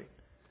He prayed.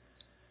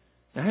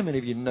 Now, how many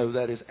of you know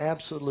that is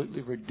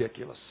absolutely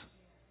ridiculous?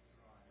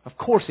 Of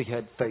course He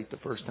had faith the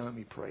first time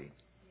He prayed.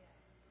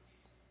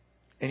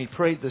 And He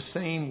prayed the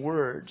same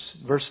words.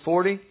 Verse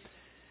 40.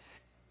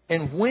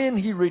 And when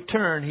He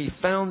returned, He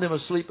found them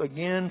asleep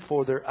again,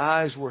 for their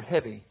eyes were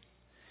heavy.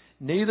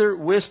 Neither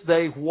wist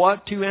they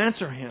what to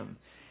answer Him.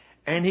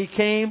 And He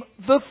came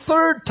the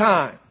third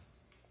time.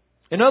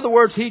 In other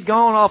words, He'd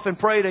gone off and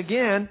prayed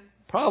again,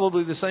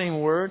 probably the same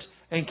words,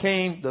 and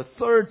came the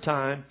third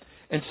time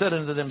and said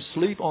unto them,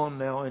 "Sleep on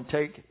now and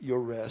take your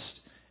rest.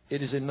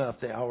 It is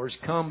enough. The hour is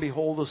come.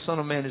 Behold, the Son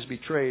of Man is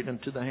betrayed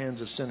into the hands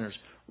of sinners.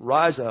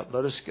 Rise up,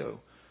 let us go.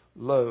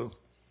 Lo,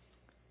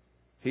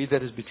 He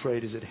that is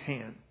betrayed is at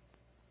hand."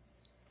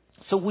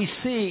 So we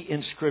see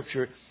in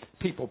Scripture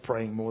people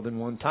praying more than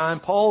one time.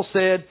 Paul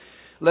said,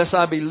 "Lest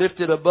I be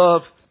lifted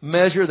above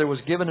measure, there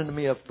was given unto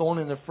me a thorn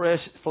in the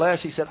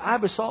flesh." He said, "I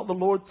besought the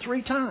Lord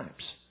 3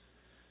 times.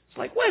 It's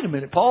like, wait a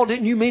minute, Paul,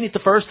 didn't you mean it the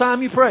first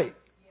time you prayed?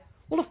 Yeah.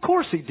 Well, of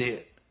course He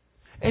did.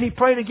 And he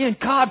prayed again,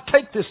 "God,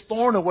 take this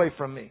thorn away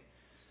from me."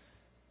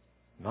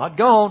 Not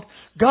gone.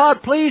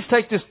 "God, please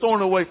take this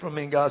thorn away from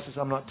me." And God says,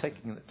 "I'm not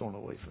taking the thorn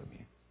away from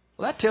you."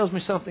 Well, that tells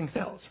me something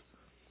else.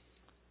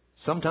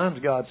 Sometimes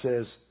God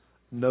says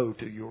no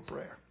to your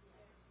prayer.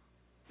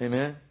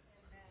 Amen?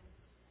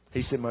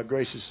 He said, "My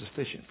grace is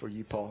sufficient for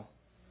you, Paul."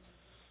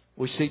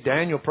 We see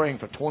Daniel praying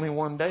for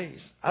 21 days.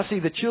 I see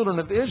the children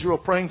of Israel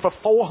praying for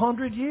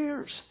 400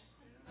 years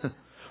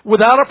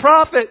without a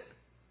prophet.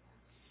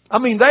 I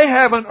mean, they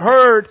haven't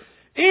heard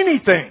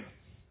anything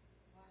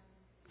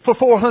for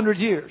 400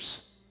 years.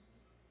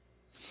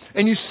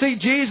 And you see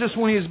Jesus,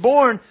 when He was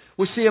born,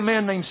 we see a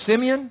man named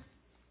Simeon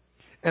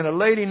and a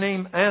lady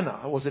named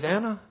Anna. Was it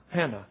Anna?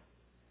 Hannah.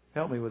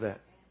 Help me with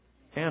that.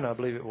 Anna, I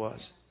believe it was.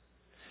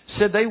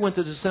 Said they went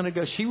to the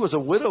synagogue. She was a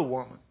widow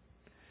woman.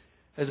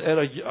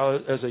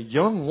 As a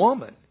young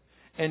woman.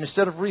 And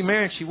instead of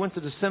remarrying, she went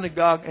to the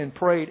synagogue and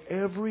prayed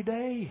every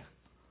day.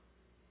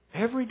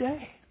 Every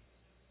day.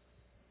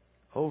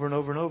 Over and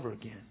over and over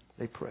again.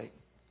 They prayed.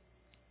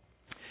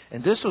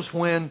 And this was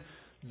when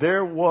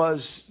there was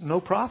no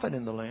prophet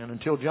in the land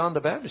until John the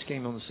Baptist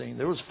came on the scene.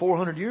 There was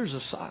 400 years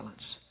of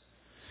silence.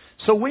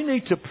 So we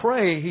need to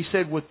pray, he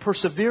said, with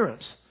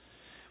perseverance.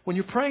 When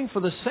you're praying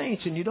for the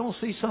saints and you don't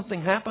see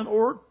something happen,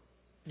 or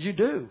You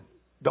do.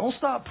 Don't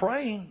stop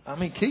praying. I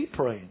mean, keep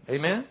praying.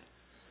 Amen?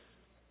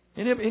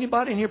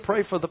 Anybody in here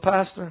pray for the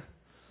pastor?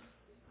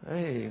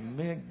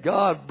 Amen.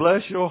 God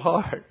bless your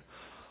heart.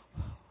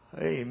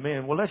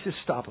 Amen. Well, let's just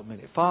stop a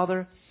minute.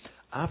 Father,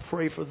 I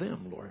pray for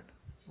them, Lord,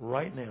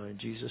 right now in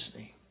Jesus'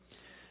 name.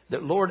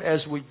 That, Lord, as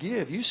we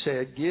give, you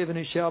said, give and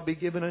it shall be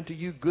given unto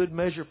you, good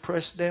measure,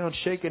 pressed down,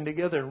 shaken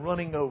together, and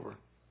running over.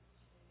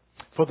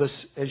 For this,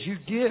 as you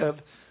give,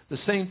 the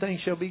same thing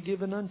shall be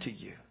given unto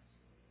you.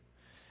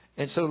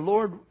 And so,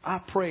 Lord,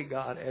 I pray,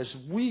 God, as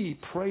we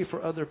pray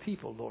for other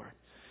people, Lord,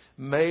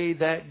 may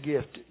that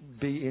gift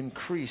be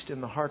increased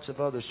in the hearts of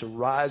others to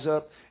rise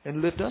up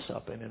and lift us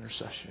up in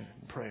intercession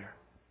and prayer,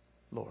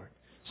 Lord.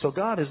 So,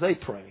 God, as they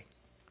pray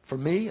for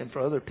me and for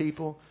other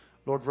people,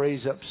 Lord,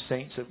 raise up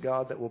saints of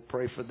God that will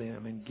pray for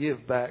them and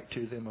give back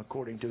to them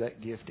according to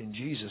that gift in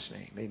Jesus'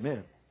 name.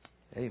 Amen.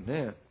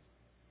 Amen.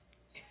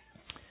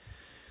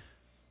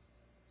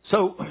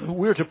 So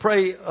we're to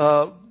pray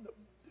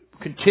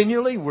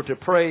continually. We're to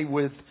pray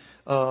with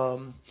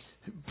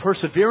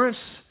perseverance.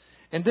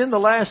 And then the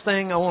last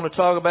thing I want to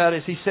talk about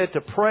is he said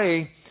to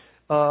pray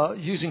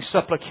using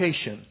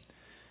supplication.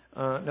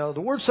 Now,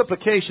 the word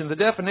supplication, the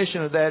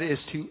definition of that is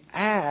to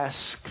ask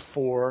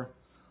for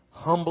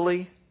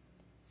humbly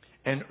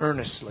and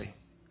earnestly,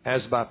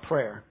 as by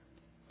prayer.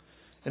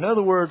 In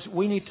other words,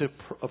 we need to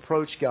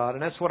approach God,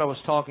 and that's what I was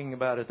talking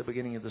about at the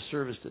beginning of the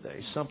service today.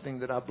 Something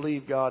that I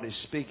believe God is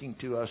speaking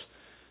to us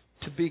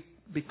to be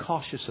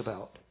cautious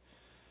about,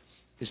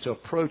 is to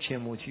approach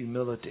Him with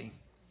humility.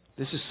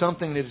 This is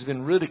something that has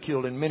been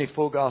ridiculed in many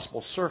full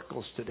gospel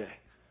circles today.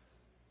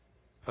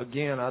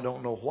 Again, I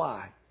don't know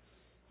why.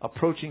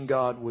 Approaching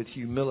God with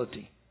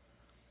humility.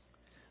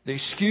 The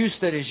excuse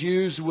that is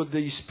used with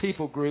these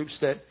people groups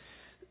that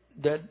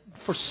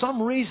for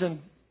some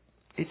reason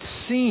it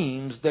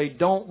seems they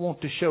don't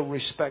want to show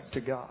respect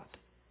to God.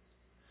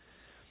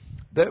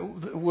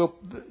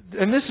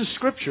 And this is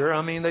Scripture.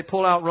 I mean, they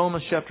pull out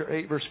Romans chapter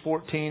 8, verse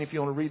 14. If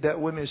you want to read that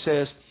with me, it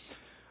says,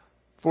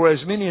 "For as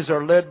many as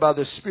are led by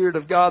the Spirit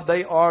of God,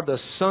 they are the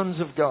sons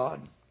of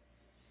God.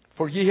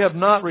 For ye have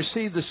not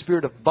received the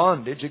spirit of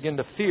bondage, again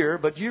to fear,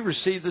 but you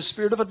received the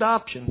spirit of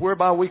adoption,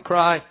 whereby we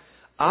cry,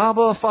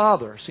 Abba,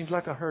 Father." Seems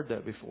like I heard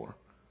that before.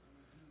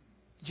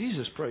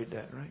 Jesus prayed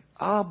that, right?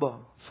 Abba,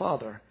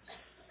 Father.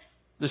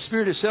 The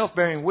Spirit itself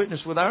bearing witness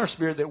with our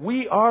spirit that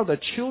we are the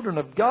children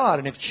of God.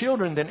 And if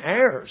children, then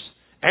heirs.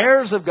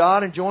 Heirs of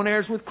God and joint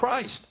heirs with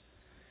Christ.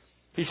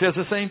 He says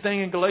the same thing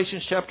in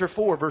Galatians chapter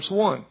 4, verse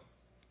 1.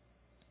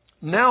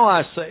 "Now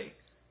I say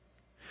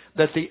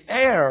that the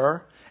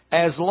heir,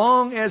 as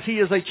long as he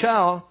is a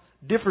child,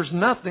 differs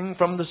nothing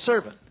from the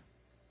servant.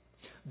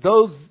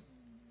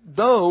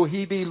 Though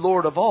he be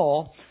Lord of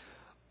all,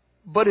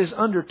 but is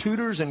under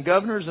tutors and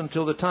governors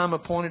until the time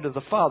appointed of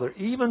the Father.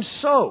 Even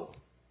so,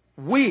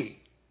 we,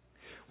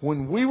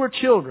 when we were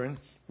children,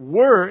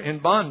 were in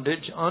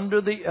bondage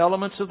under the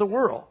elements of the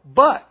world.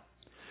 But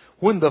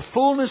when the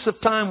fullness of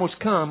time was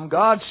come,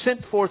 God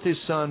sent forth His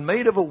Son,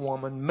 made of a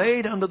woman,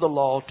 made under the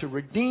law, to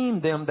redeem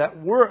them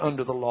that were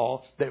under the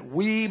law, that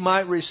we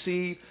might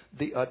receive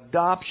the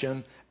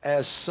adoption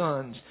as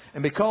sons.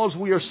 And because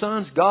we are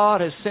sons,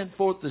 God has sent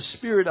forth the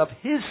Spirit of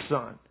His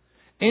Son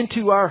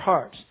into our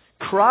hearts,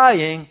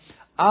 crying,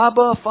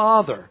 Abba,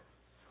 Father.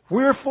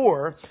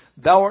 Wherefore,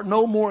 thou art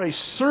no more a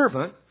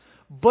servant,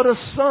 but a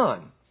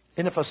son.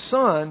 And if a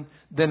son,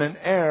 then an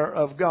heir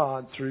of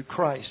God through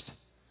Christ."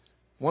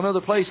 One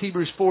other place,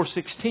 Hebrews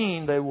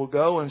 4:16, they will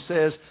go and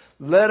says,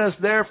 "Let us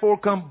therefore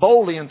come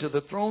boldly unto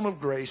the throne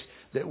of grace,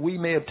 that we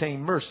may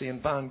obtain mercy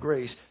and find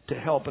grace to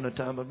help in a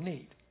time of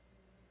need."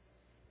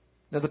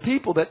 Now, the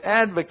people that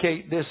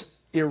advocate this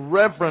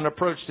irreverent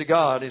approach to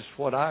God is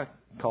what I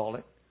call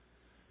it.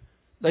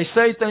 They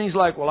say things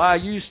like, "Well, I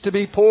used to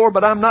be poor,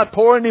 but I'm not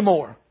poor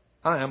anymore.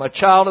 I am a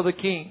child of the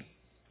King.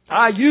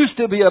 I used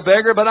to be a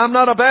beggar, but I'm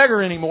not a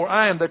beggar anymore.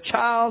 I am the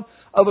child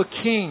of a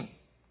king.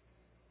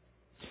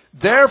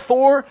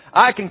 Therefore,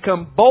 I can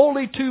come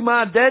boldly to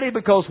my daddy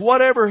because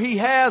whatever he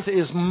has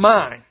is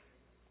mine,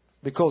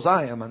 because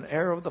I am an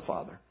heir of the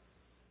Father.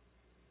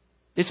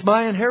 It's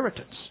my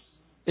inheritance.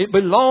 It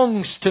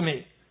belongs to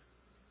me."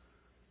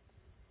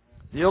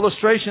 The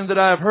illustration that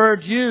I've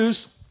heard used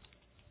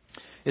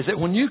is that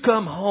when you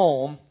come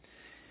home,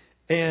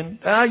 and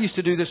I used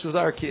to do this with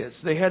our kids,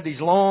 they had these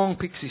long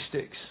pixie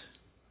sticks.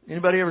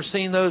 Anybody ever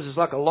seen those? It's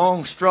like a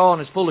long straw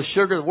and it's full of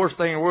sugar. The worst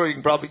thing in the world you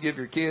can probably give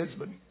your kids,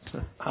 but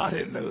I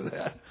didn't know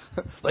that.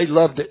 They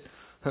loved it.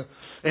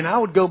 And I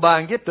would go by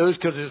and get those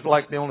because it was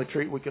like the only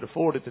treat we could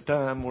afford at the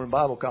time. We're in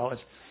Bible college.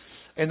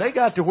 And they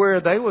got to where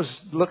they was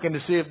looking to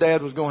see if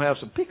Dad was going to have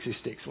some pixie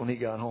sticks when he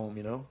got home,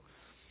 you know.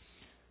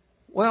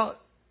 Well,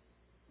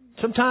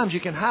 sometimes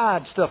you can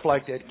hide stuff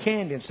like that,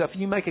 candy and stuff,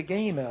 and you make a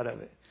game out of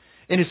it.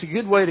 And it's a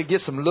good way to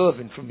get some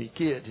loving from your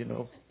kids, you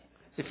know.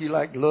 If you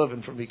like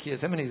loving from your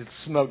kids. How many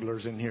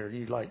smugglers in here?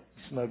 You like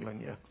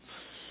smuggling, yeah.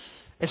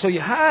 And so you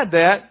hide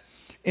that,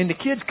 and the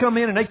kids come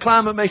in and they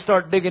climb up and they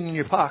start digging in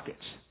your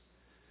pockets.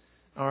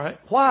 All right?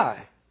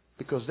 Why?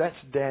 Because that's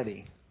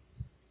Daddy.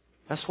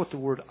 That's what the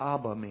word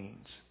Abba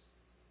means.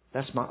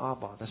 That's my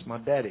Abba. That's my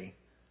daddy.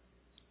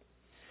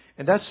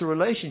 And that's the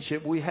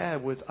relationship we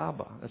have with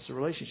Abba. That's the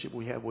relationship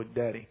we have with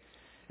Daddy.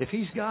 If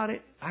He's got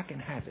it, I can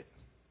have it.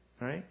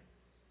 Right?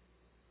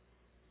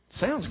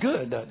 Sounds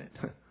good, doesn't it?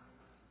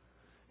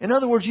 In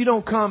other words, you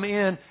don't come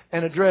in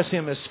and address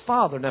Him as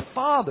Father. Now,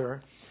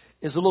 Father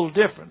is a little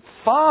different.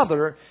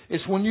 Father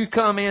is when you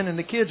come in and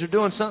the kids are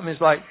doing something,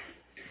 it's like,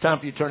 time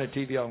for you to turn the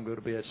TV off and go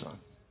to bed, son.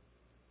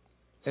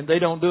 And they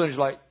don't do it. It's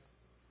like,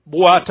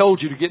 boy, I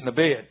told you to get in the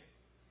bed.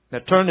 Now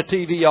turn the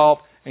TV off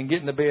and get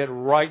in the bed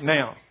right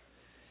now.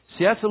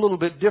 See, that's a little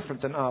bit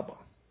different than Abba.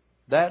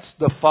 That's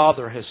the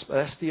Father.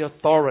 That's the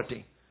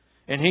authority.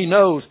 And He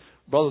knows,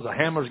 brother, the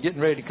hammer's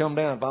getting ready to come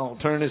down if I don't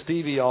turn this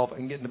TV off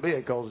and get in the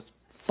bed because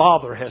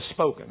Father has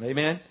spoken.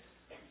 Amen?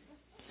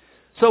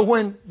 So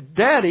when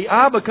Daddy,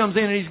 Abba, comes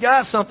in and He's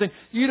got something,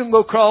 you don't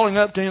go crawling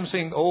up to Him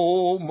saying,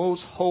 "Oh,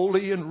 most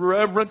holy and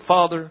reverend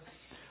Father,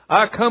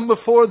 I come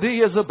before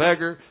Thee as a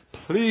beggar,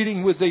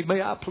 pleading with Thee,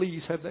 may I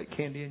please have that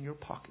candy in your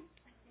pocket."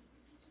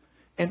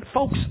 And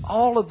folks,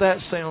 all of that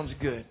sounds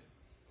good.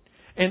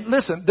 And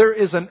listen, there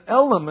is an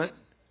element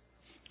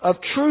of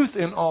truth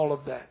in all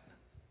of that.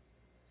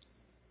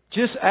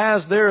 Just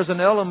as there is an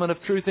element of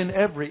truth in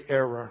every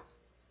error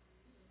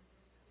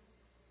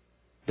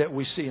that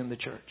we see in the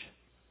church.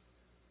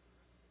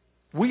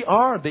 We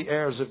are the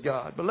heirs of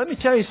God. But let me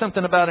tell you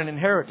something about an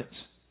inheritance.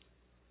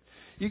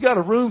 You got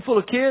a room full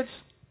of kids.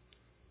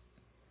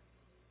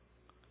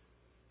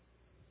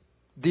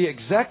 The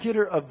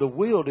executor of the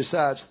will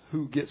decides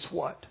who gets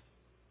what.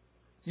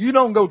 You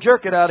don't go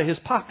jerk it out of his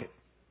pocket.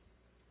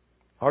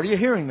 Are you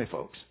hearing me,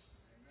 folks?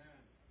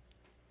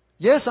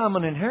 Yes, I'm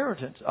an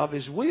inheritance of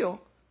His will.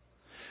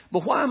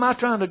 But why am I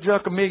trying to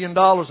jerk $1 million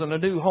and a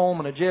new home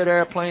and a jet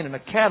airplane and a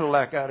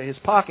Cadillac out of his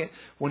pocket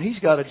when he's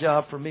got a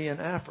job for me in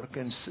Africa,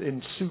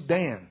 in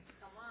Sudan?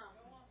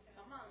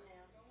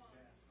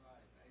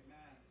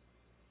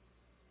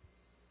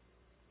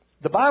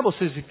 The Bible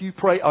says if you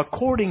pray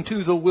according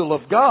to the will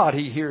of God,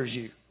 He hears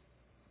you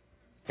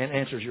and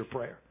answers your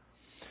prayer.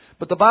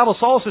 But the Bible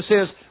also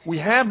says we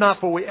have not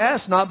for we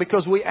ask not,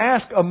 because we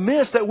ask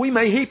amiss that we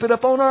may heap it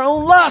upon our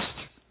own lust.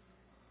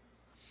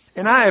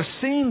 And I have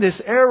seen this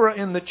error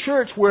in the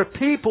church where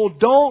people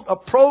don't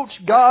approach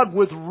God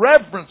with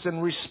reverence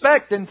and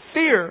respect and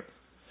fear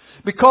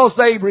because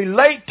they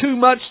relate too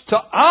much to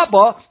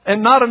Abba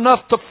and not enough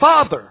to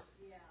Father.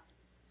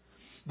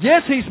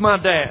 Yes, He's my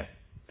dad.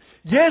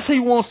 Yes, He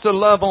wants to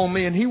love on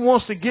me and He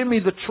wants to give me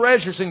the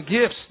treasures and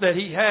gifts that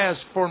He has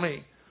for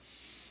me.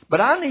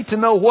 But I need to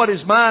know what is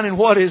mine and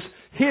what is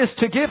His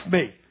to give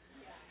me.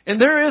 And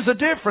there is a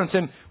difference,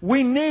 and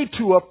we need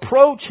to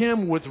approach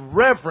Him with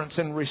reverence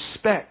and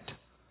respect.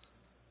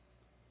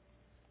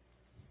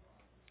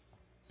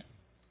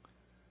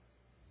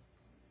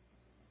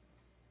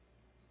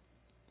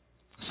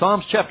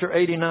 Psalms chapter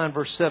 89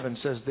 verse 7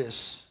 says this.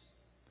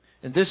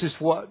 And this is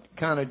what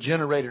kind of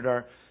generated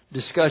our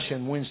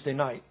discussion Wednesday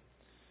night.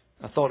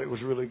 I thought it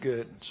was really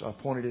good, so I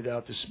pulled it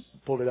out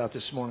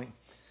this morning.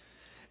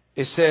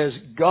 It says,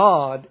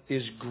 God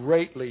is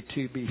greatly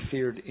to be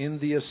feared in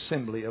the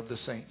assembly of the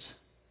saints,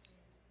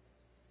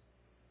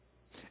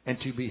 and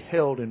to be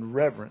held in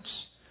reverence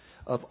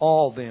of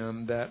all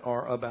them that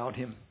are about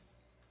Him.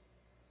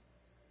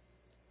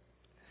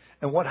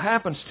 And what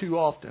happens too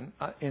often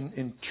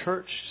in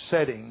church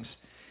settings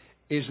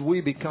is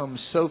we become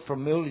so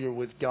familiar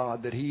with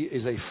God that He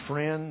is a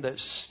friend that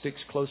sticks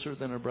closer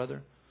than a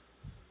brother.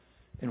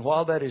 And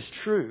while that is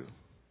true,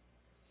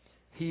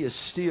 He is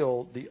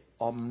still the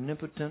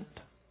omnipotent,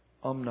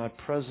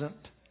 omnipresent,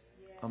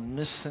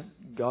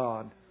 omniscient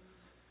God.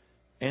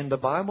 And the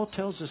Bible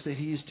tells us that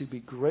He is to be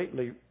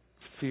greatly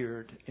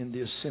feared in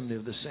the assembly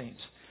of the saints,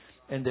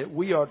 and that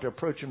we are to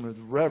approach Him with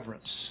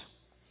reverence.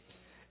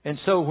 And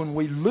so when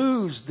we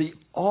lose the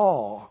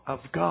awe of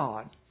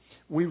God,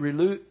 we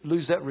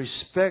lose that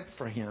respect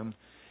for Him,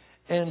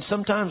 and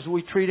sometimes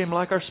we treat Him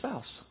like our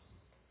spouse.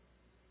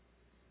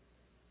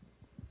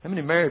 How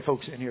many married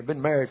folks in here have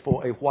been married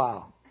for a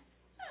while?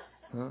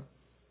 Huh?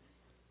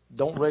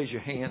 Don't raise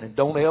your hand and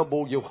don't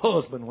elbow your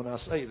husband when I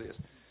say this.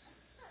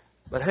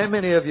 But how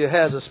many of you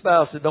has a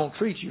spouse that don't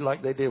treat you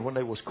like they did when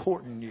they was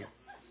courting you?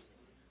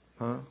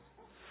 Huh?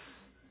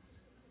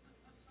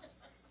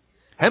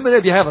 How many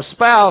of you have a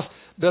spouse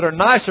that are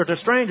nicer to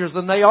strangers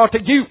than they are to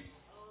you?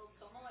 Oh,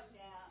 come on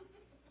now.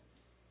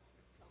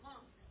 Come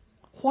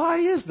on. Why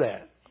is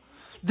that?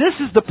 This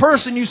is the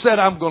person you said,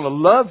 I'm going to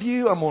love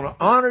you, I'm going to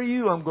honor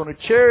you, I'm going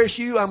to cherish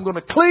you, I'm going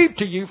to cleave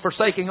to you,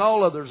 forsaking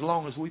all others as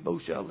long as we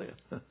both shall live.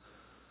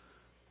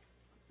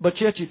 But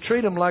yet you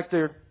treat them like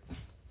they're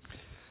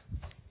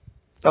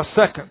a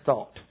second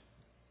thought.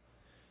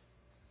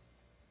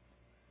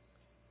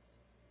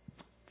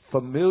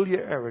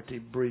 Familiarity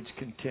breeds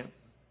contempt.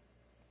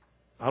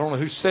 I don't know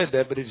who said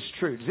that, but it is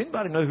true. Does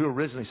anybody know who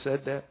originally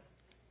said that?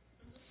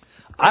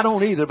 I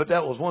don't either, but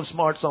that was one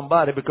smart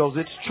somebody because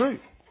it's true.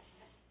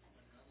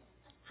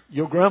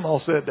 Your grandma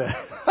said that.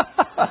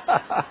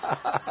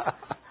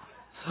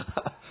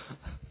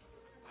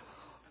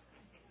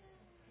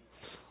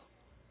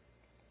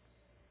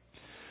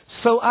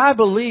 So I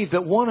believe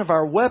that one of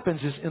our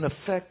weapons is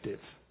ineffective.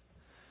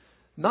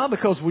 Not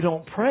because we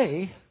don't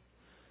pray,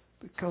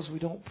 because we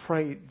don't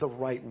pray the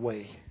right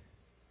way.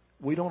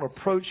 We don't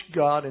approach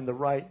God in the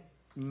right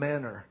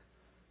manner.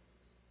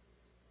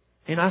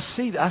 And I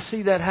see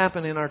that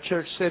happen in our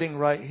church setting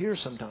right here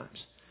sometimes.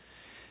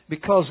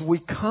 Because we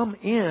come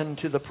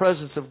into the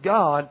presence of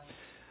God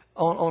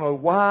on a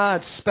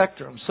wide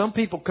spectrum. Some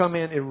people come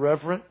in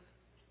irreverent.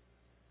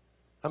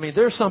 I mean,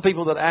 there are some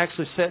people that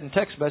actually sit and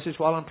text message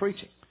while I'm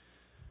preaching.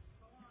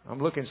 I'm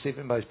looking to see if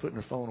anybody's putting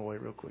their phone away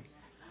real quick.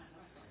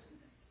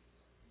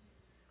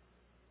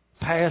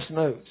 Pass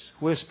notes,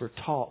 whisper,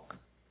 talk.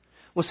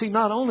 Well, see,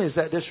 not only is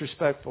that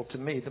disrespectful to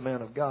me, the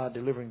man of God,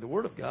 delivering the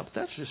Word of God, but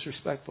that's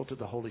disrespectful to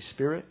the Holy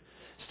Spirit.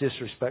 It's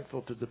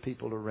disrespectful to the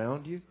people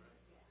around you.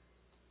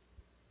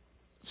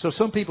 So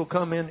some people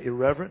come in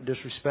irreverent,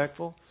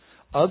 disrespectful.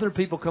 Other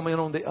people come in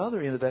on the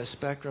other end of that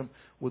spectrum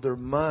with their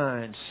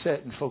mind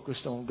set and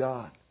focused on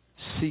God,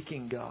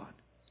 seeking God.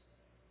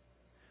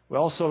 We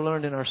also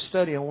learned in our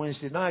study on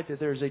Wednesday night that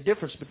there's a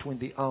difference between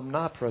the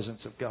omnipresence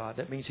of God,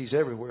 that means He's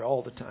everywhere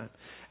all the time,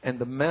 and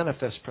the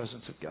manifest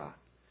presence of God.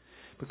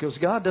 Because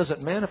God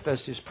doesn't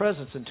manifest His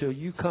presence until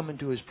you come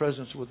into His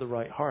presence with the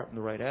right heart and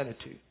the right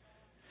attitude.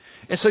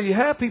 And so you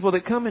have people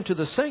that come into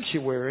the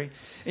sanctuary,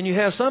 and you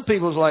have some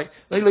people like,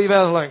 they leave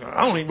out like,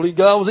 I don't even believe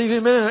God was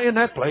even in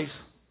that place.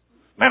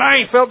 Man, I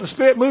ain't felt the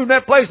Spirit move in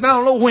that place, and I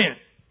don't know when.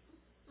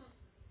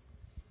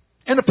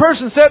 And the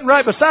person sitting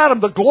right beside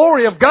them, the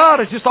glory of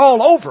God is just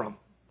all over them.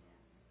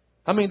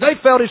 I mean, they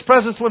felt His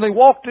presence when they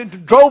walked into,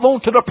 drove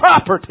onto the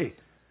property.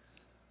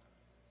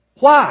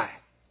 Why?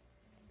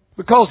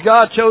 Because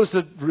God chose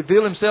to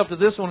reveal Himself to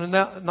this one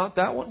and not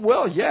that one?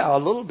 Well, yeah, a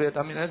little bit.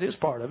 I mean, that is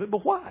part of it.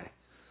 But why?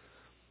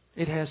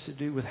 It has to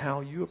do with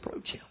how you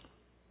approach Him.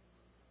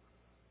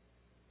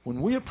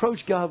 When we approach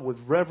God with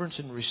reverence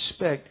and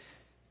respect,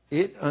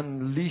 it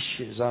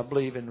unleashes, I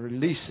believe, and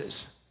releases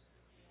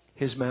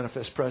His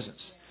manifest presence.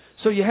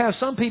 So you have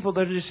some people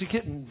that are just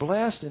getting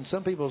blessed, and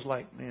some people's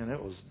like, man,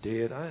 that was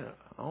dead. I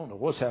don't know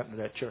what's happened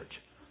to that church.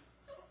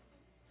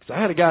 Because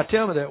I had a guy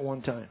tell me that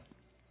one time.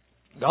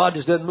 God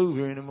just doesn't move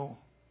here anymore.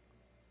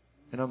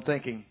 And I'm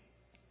thinking,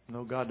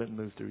 no, God doesn't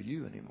move through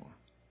you anymore.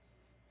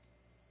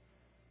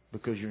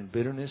 Because you're in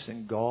bitterness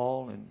and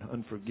gall and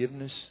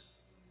unforgiveness,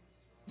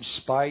 and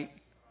spite.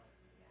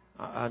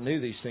 I knew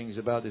these things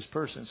about this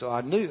person, so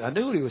I knew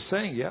what he was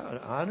saying. Yeah,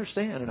 I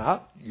understand, and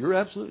you're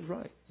absolutely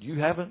right. You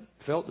haven't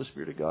felt the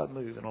Spirit of God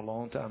move in a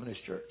long time in this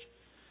church.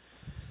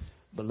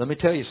 But let me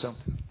tell you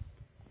something.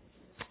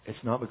 It's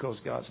not because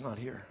God's not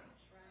here.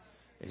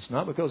 It's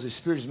not because His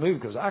Spirit is moving,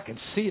 because I can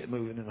see it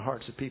moving in the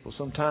hearts of people,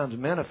 sometimes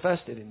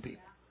manifested in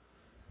people.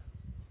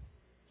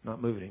 It's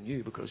not moving in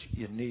you because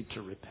you need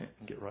to repent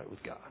and get right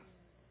with God.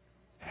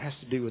 It has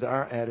to do with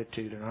our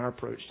attitude and our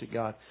approach to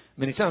God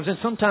many times. And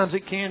sometimes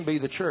it can be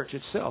the church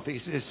itself.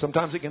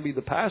 Sometimes it can be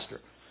the pastor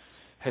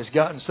has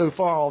gotten so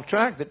far off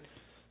track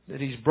that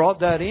he's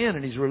brought that in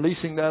and he's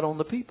releasing that on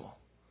the people.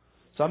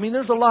 So, I mean,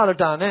 there's a lot of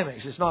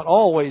dynamics. It's not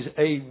always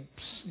a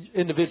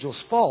individual's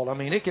fault. I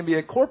mean, it can be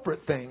a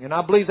corporate thing. And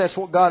I believe that's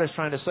what God is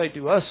trying to say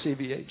to us,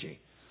 CBAG.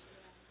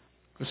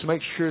 Let's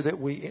make sure that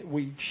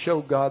we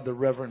show God the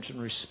reverence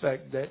and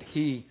respect that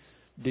He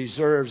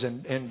deserves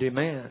and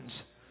demands.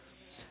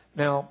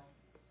 Now,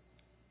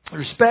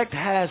 respect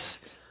has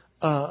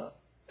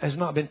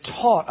not been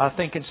taught, I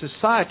think, in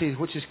society,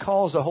 which has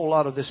caused a whole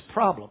lot of this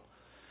problem.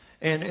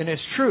 And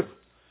it's true.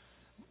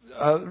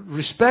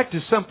 Respect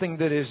is something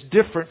that is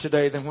different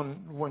today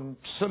than when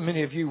so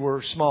many of you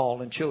were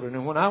small and children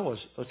and when I was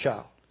a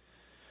child.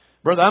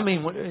 Brother, I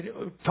mean,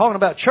 talking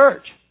about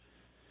church,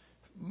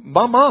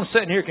 my mom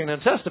sitting here can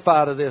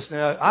testify to this.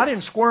 Now, I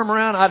didn't squirm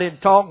around. I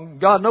didn't talk.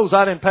 God knows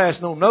I didn't pass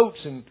no notes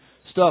and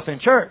stuff in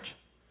church.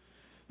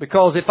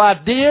 Because if I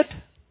did,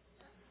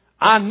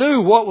 I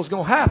knew what was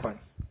going to happen.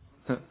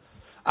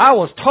 I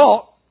was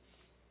taught,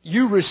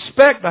 you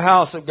respect the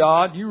house of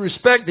God. You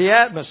respect the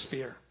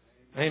atmosphere.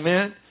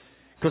 Amen.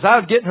 Because I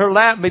would get in her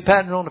lap and be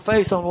patting her on the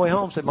face on the way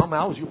home and say, Mama,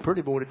 I was your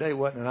pretty boy today,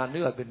 wasn't it? And I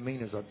knew I'd been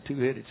mean as a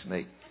two-headed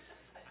snake.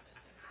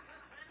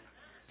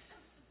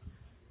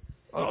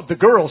 The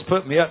girls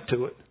put me up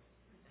to it.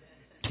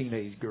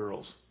 Teenage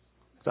girls.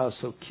 I was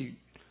so cute.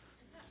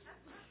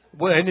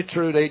 Well, isn't it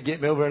true? They'd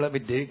get me over there and let me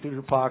dig through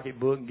their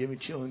pocketbook and give me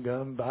chewing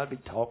gum. I'd be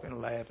talking and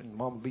laughing.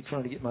 Mom would be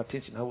trying to get my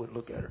attention. I wouldn't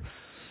look at her.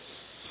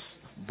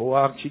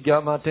 Boy, she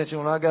got my attention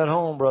when I got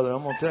home, brother.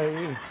 I'm going to tell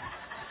you.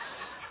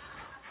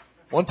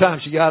 One time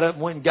she got up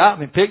and went and got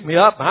me and picked me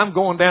up. And I'm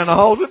going down the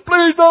hall and said,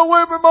 please don't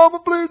whip me, Mama.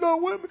 Please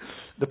don't whip me.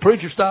 The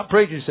preacher stopped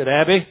preaching and said,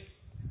 Abby,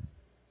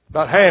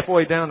 about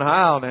halfway down the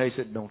aisle now, he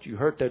said, don't you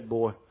hurt that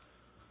boy.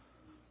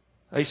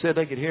 They said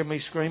they could hear me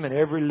screaming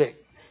every lick.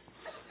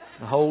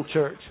 The whole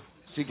church.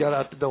 She got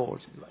out the door.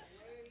 She's like,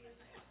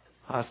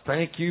 I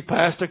thank you,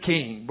 Pastor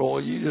King. Boy,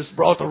 you just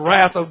brought the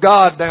wrath of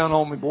God down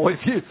on me, boy. If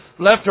you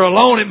left her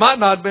alone, it might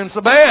not have been so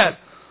bad.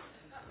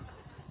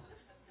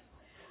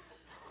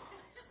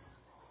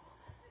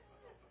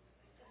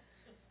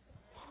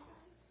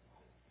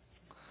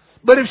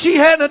 But if she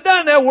hadn't have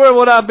done that, where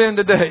would I have been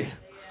today?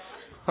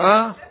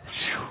 Huh?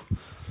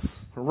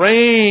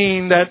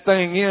 Rein that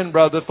thing in,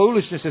 brother.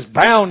 Foolishness is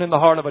bound in the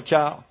heart of a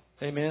child.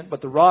 Amen.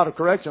 But the rod of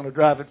correction will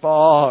drive it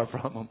far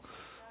from them.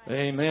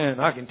 Amen.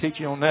 I can teach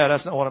you on that.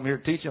 That's not what I'm here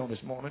to teach you on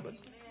this morning, but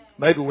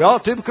maybe we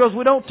ought to, because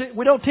we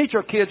don't teach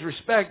our kids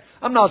respect.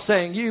 I'm not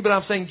saying you, but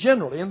I'm saying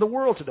generally in the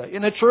world today.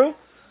 Isn't it true?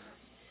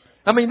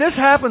 I mean, this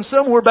happened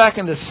somewhere back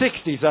in the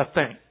 60s, I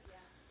think.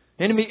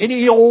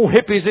 Any old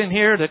hippies in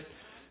here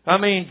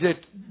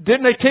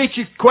didn't they teach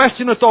you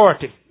question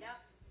authority?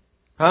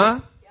 Huh?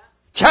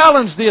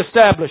 Challenge the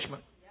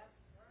establishment.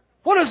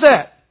 What is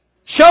that?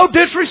 Show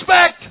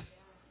disrespect.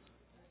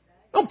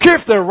 I don't care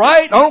if they're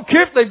right. I don't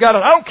care if I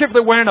don't care if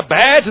they're wearing a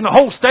badge and the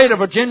whole state of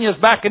Virginia is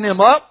backing them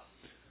up.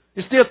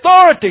 It's the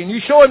authority, and you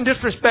show him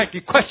disrespect,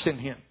 you question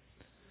him.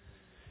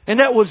 And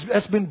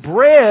that's been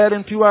bred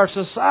into our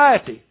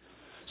society.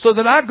 So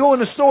that I go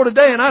in the store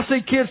today and I see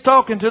kids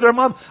talking to their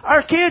mom.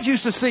 Our kids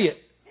used to see it.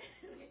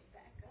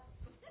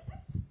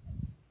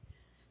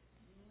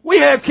 We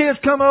have kids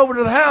come over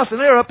to the house and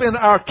they're up in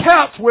our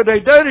couch with their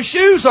dirty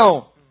shoes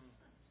on.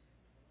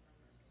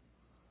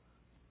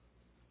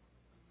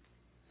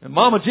 And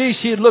Mama G,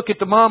 she'd look at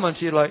the mama and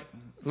she'd like,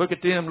 look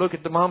at them, look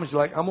at the mama. She's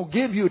like, I'm going to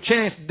give you a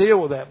chance to deal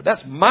with that, but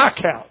that's my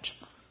couch.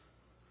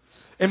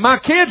 And my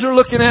kids are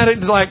looking at it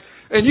and like,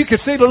 and you can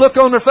see the look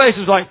on their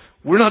faces like,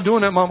 we're not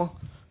doing that, Mama.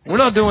 We're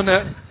not doing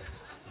that.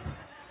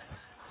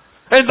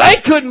 And they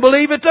couldn't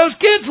believe that those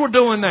kids were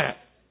doing that.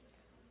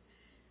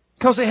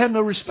 Because they had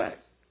no respect.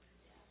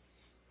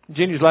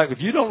 Jenny's like, if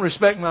you don't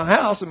respect my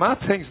house and my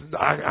things,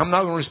 I'm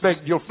not going to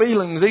respect your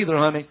feelings either,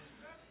 honey.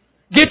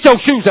 Get your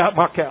shoes out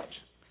my couch.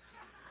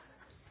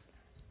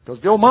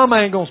 Because your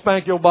mama ain't going to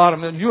spank your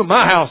bottom. And you in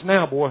my house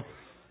now, boy.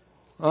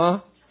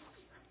 Huh?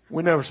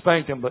 We never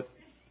spanked them, but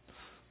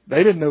they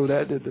didn't know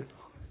that, did they?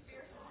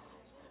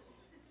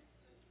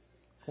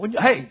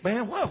 Hey,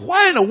 man,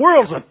 why in the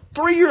world is a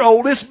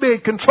 3-year-old this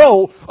big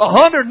control a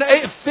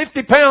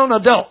 150-pound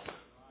adult?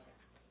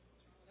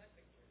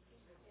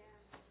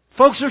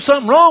 Folks, there's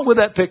something wrong with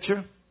that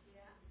picture.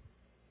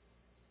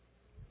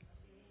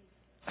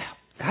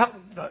 I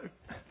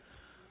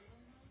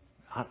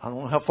don't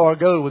know how far I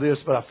go with this,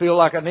 but I feel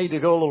like I need to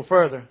go a little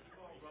further.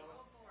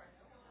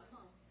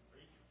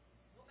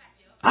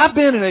 I've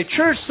been in a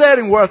church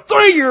setting where a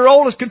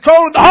 3-year-old is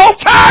controlling the whole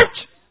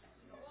church.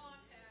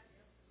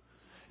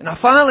 And I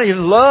finally,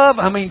 in love,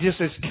 just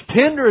as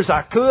tender as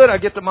I could, I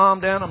get the mom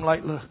down. I'm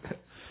like, look,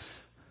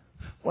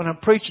 when I'm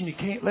preaching, you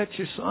can't let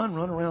your son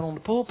run around on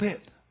the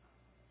pulpit.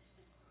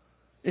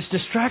 It's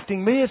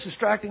distracting me. It's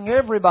distracting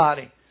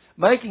everybody.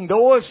 Making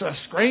noise,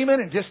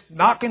 screaming, and just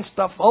knocking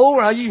stuff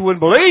over. You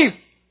wouldn't believe.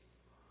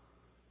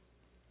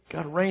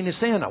 Got to rein this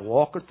in. I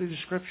walk her through the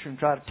Scripture and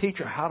try to teach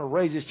her how to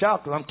raise this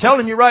child. Because I'm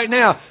telling you right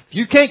now, if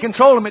you can't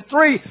control him at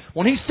 3,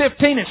 when he's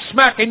 15 and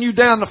smacking you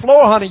down the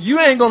floor, honey, you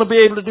ain't going to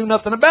be able to do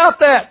nothing about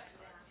that.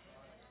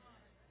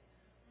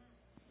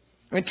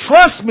 And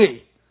trust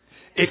me,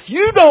 if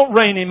you don't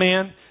rein him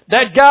in,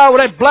 that guy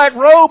with that black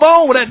robe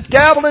on, with that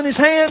gavel in his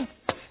hand,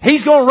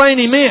 he's going to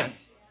rein him in.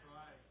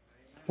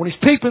 When he's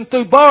peeping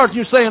through bars,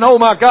 you're saying, oh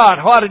my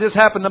God, why did this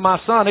happen to my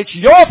son? It's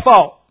your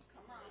fault.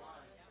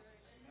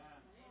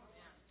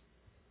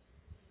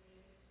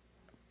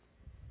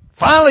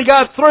 Finally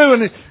got through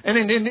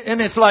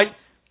and it's like,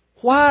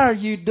 why are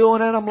you doing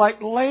that? I'm like,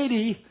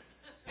 lady,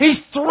 he's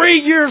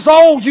 3 years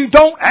old. You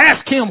don't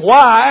ask him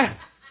why.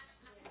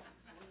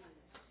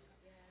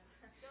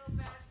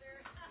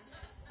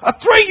 A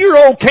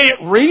 3-year-old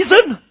can't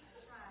reason.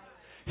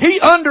 He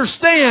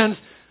understands.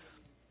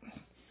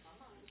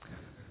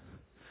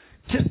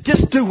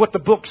 Just do what the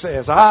book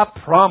says. I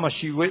promise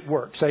you it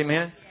works.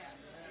 Amen.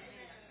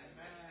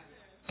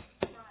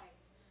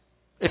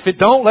 If it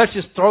don't, let's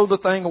just throw the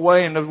thing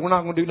away and we're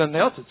not going to do nothing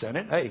else that's in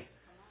it. Hey.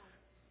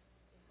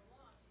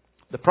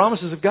 The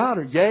promises of God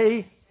are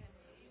yea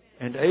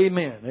and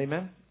amen.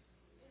 Amen.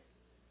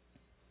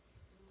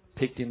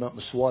 Picked him up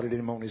and swatted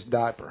him on his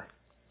diaper.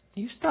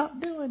 You stop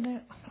doing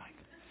that.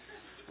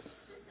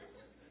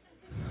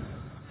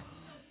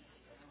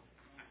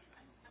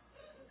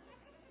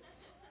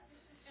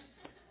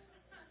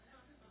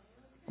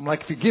 I'm like,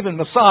 if you're giving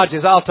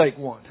massages, I'll take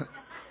one.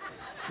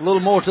 A little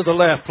more to the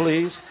left,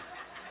 please.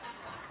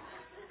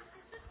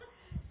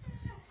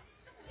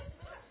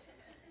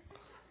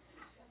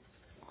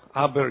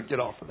 I better get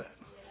off of that.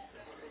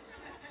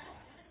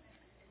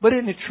 But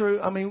isn't it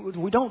true?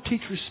 We don't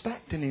teach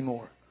respect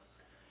anymore.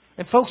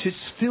 And folks, it's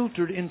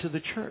filtered into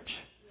the church.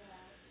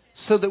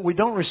 So that we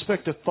don't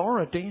respect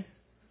authority.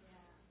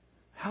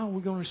 How are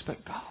we going to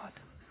respect God?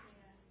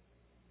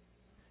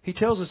 He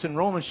tells us in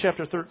Romans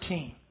chapter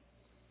 13,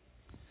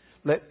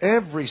 let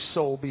every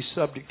soul be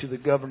subject to the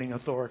governing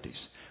authorities.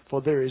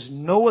 For there is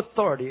no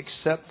authority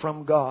except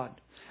from God.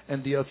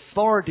 And the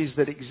authorities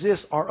that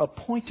exist are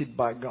appointed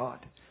by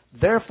God.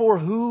 Therefore,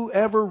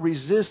 whoever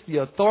resists the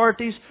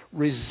authorities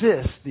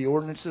resists the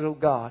ordinances of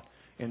God.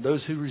 And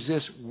those who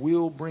resist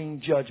will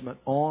bring judgment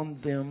on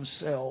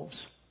themselves.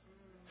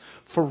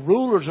 For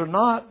rulers are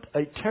not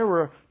a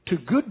terror to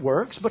good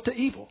works, but to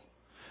evil.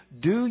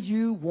 Do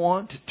you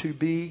want to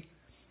be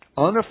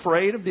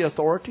unafraid of the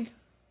authority?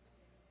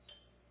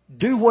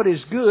 Do what is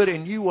good,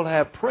 and you will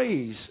have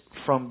praise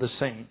from the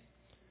same.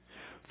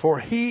 For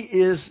he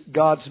is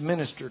God's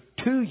minister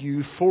to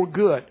you for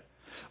good.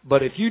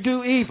 But if you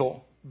do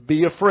evil,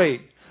 be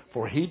afraid,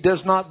 for he does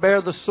not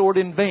bear the sword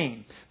in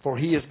vain. For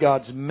he is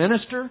God's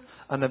minister,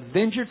 an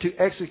avenger to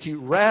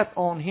execute wrath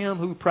on him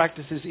who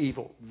practices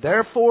evil.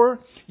 Therefore,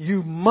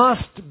 you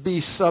must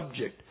be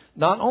subject,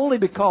 not only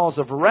because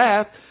of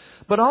wrath,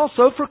 but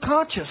also for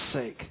conscience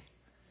sake.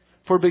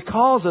 For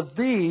because of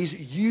these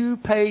you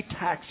pay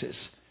taxes,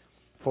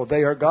 for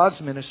they are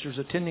God's ministers,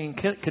 attending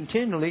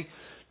continually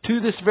to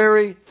this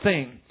very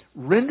thing.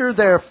 Render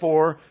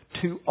therefore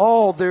to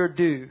all their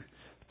due.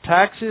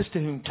 Taxes to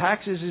whom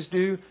taxes is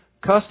due,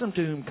 custom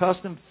to whom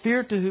custom,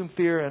 fear to whom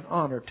fear, and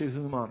honor to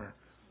whom honor.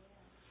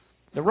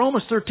 Now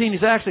Romans 13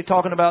 is actually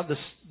talking about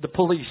the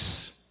police,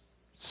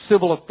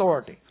 civil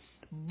authority.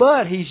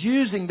 But he's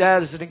using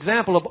that as an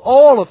example of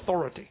all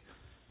authority.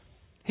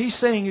 He's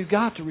saying you've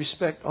got to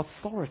respect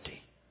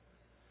authority.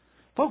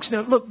 Folks,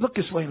 now look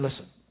this way and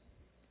listen.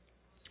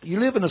 You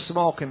live in a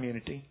small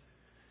community.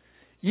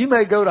 You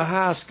may go to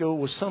high school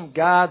with some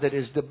guy that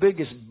is the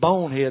biggest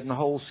bonehead in the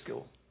whole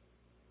school.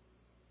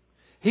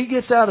 He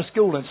gets out of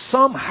school and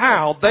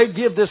somehow they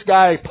give this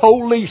guy a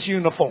police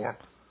uniform.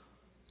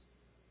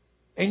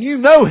 And you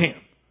know him.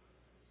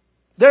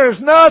 There's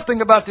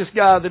nothing about this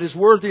guy that is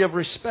worthy of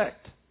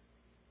respect.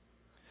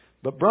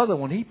 But brother,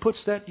 when he puts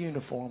that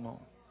uniform on,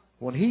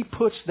 when he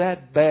puts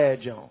that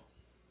badge on,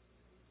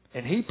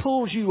 and he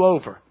pulls you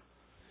over,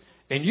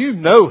 and you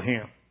know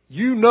him,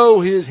 you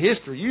know his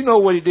history, you know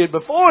what he did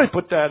before he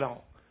put that on,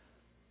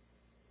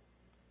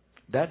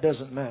 that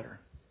doesn't matter.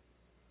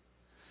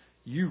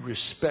 You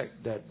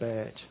respect that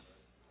badge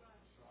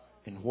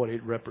and what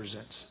it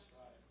represents.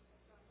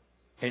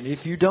 And if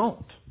you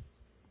don't,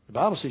 the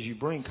Bible says you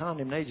bring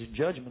condemnation,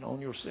 judgment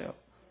on yourself.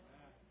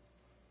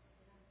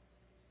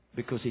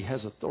 Because he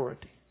has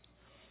authority.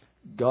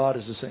 God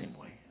is the same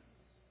way.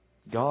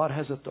 God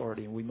has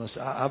authority, and we must.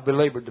 I've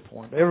belabored the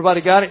point.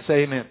 Everybody got it?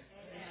 Say amen.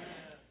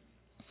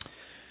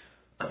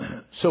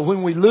 Amen. So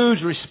when we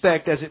lose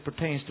respect as it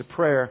pertains to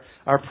prayer,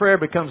 our prayer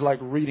becomes like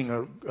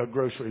reading a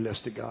grocery list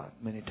to God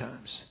many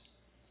times.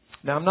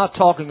 Now, I'm not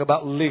talking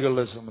about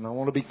legalism, and I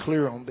want to be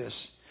clear on this.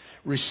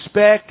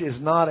 Respect is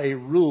not a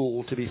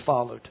rule to be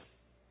followed.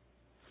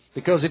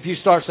 Because if you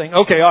start saying,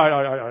 okay, all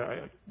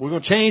right, we're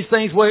going to change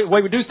things, the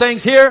way we do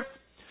things here.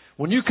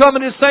 When you come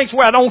in this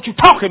sanctuary, I don't want you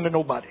talking to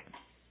nobody.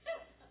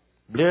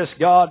 Bless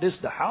God, this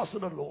is the house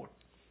of the Lord.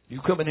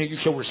 You come in here, you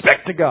show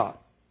respect to God.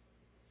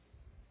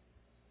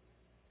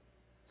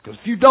 Because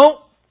if you don't,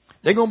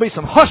 there are going to be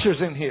some hushers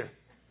in here.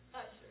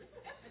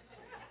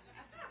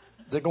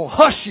 They're going to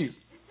hush you.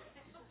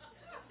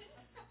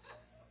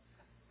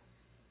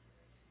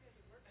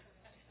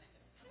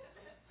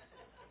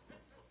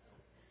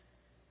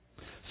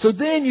 So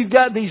then you've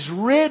got these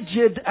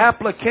rigid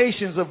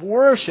applications of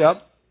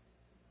worship,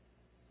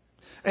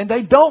 and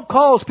they don't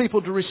cause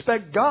people to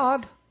respect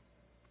God.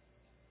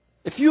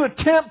 If you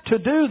attempt to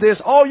do this,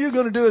 all you're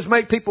going to do is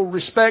make people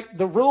respect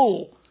the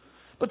rule.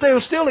 But they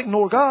will still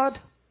ignore God.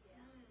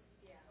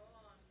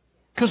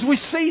 Because we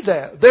see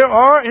that. There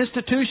are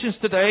institutions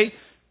today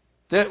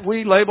that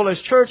we label as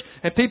church,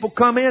 and people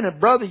come in, and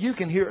brother, you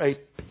can hear a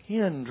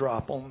pin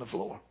drop on the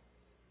floor.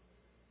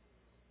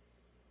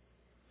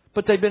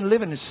 But they've been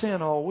living in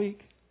sin all week.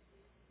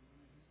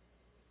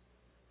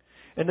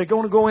 And they're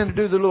going to go in and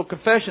do the little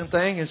confession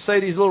thing and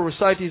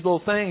recite these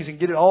little things and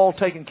get it all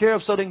taken care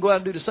of so they can go out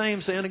and do the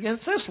same sin again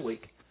this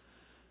week.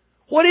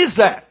 What is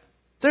that?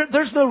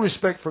 There's no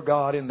respect for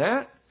God in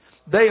that.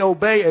 They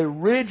obey a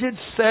rigid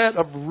set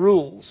of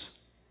rules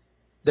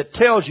that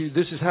tells you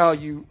this is how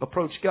you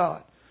approach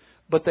God.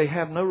 But they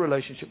have no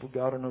relationship with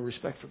God or no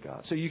respect for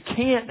God. So you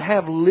can't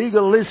have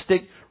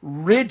legalistic,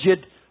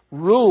 rigid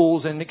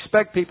rules and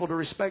expect people to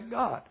respect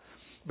God.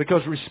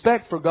 Because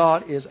respect for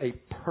God is a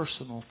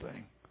personal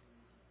thing.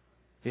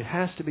 It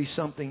has to be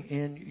something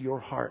in your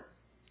heart.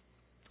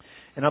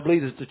 And I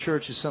believe that the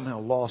church has somehow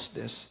lost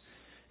this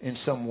in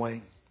some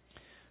way.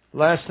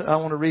 I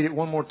want to read it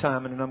one more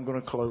time and then I'm going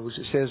to close.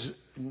 It says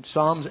in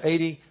Psalms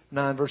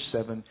 89 verse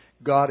 7,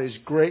 God is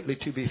greatly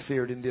to be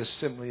feared in the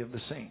assembly of the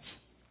saints,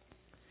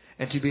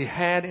 and to be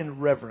had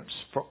in reverence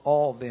for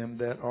all them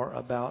that are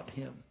about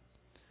Him.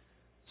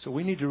 So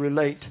we need to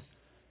relate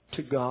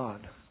to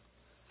God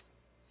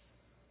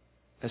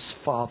as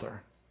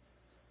Father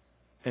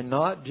and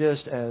not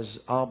just as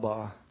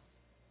Abba.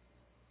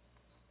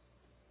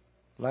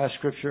 Last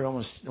scripture,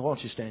 why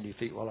don't you stand to your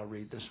feet while I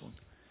read this one?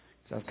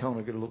 Because I've kind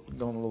of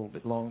gone a little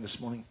bit long this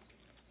morning.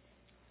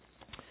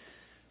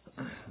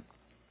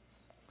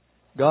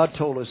 God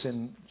told us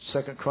in 2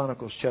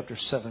 Chronicles chapter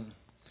 7,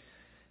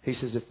 He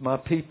says, if my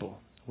people,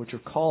 which are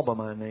called by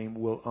my name,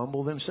 will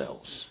humble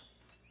themselves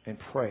and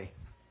pray,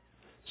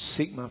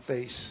 seek my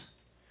face,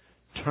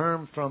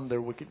 turn from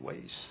their wicked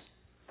ways,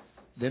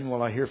 then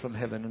will I hear from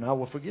heaven, and I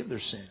will forgive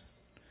their sin,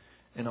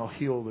 and I'll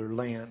heal their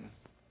land.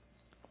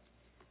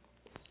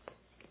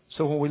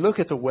 So when we look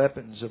at the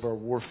weapons of our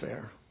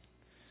warfare,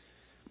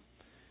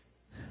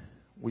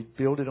 We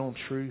build it on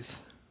truth.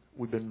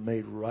 We've been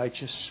made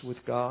righteous with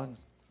God.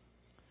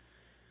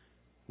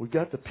 We've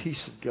got the peace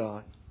of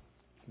God.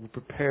 We're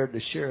prepared to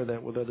share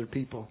that with other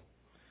people.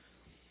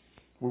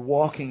 We're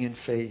walking in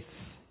faith.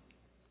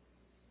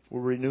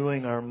 We're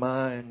renewing our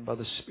mind by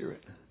the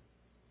Spirit.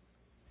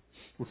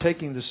 We're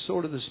taking the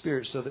sword of the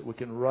Spirit so that we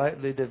can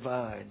rightly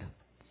divide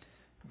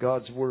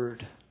God's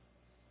Word.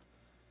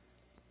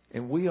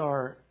 And we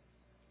are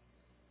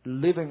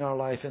living our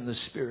life in the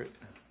Spirit,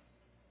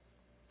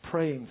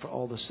 praying for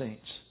all the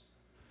saints.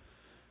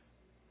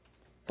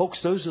 Folks,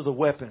 those are the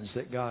weapons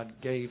that God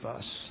gave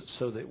us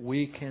so that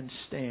we can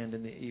stand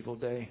in the evil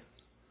day.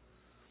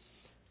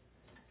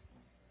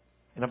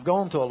 And I've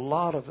gone to a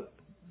lot of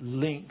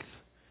length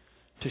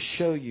to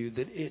show you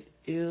that it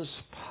is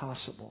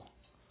possible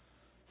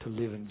to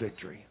live in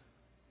victory.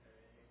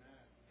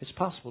 It's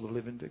possible to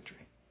live in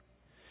victory.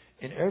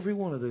 And every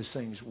one of those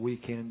things we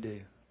can do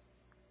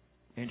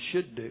and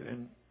should do,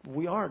 and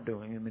we are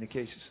doing in many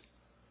cases.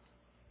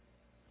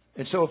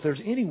 And so if there's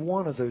any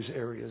one of those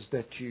areas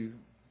that you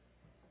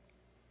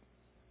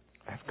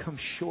have come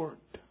short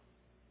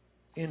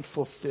in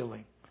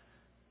fulfilling,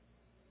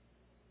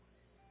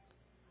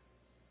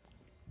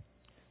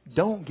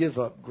 don't give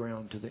up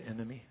ground to the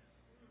enemy.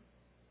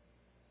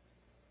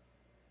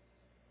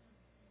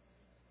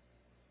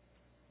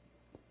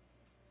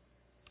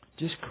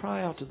 Just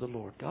cry out to the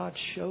Lord, God,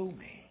 show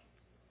me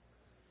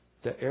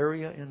the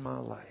area in my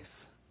life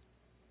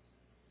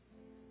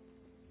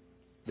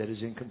that is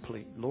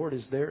incomplete. Lord,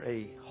 is there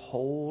a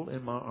hole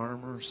in my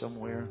armor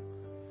somewhere?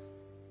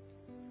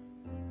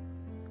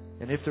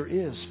 And if there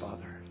is,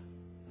 Father,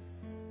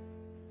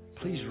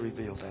 please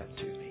reveal that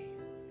to me.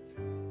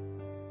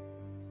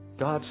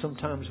 God,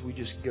 sometimes we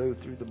just go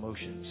through the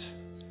motions.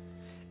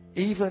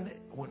 Even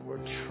when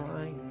we're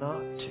trying not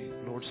to,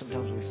 Lord,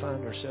 sometimes we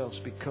find ourselves,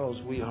 because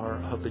we are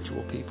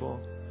habitual people,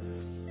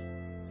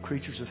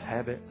 creatures of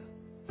habit,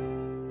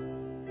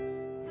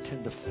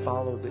 tend to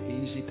follow the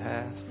easy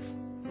path.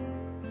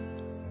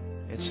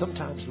 And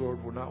sometimes,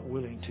 Lord, we're not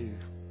willing to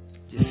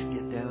just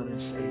get down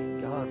and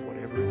say, God,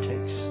 whatever it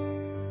takes.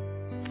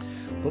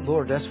 But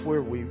Lord, that's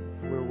where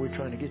we're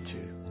trying to get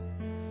to.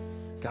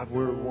 God,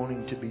 we're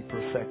wanting to be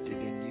perfected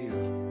in you.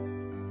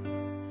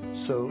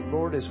 So,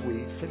 Lord, as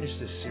we finish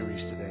this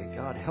series today,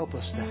 God, help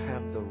us to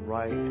have the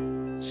right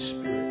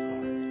spirit,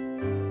 Lord.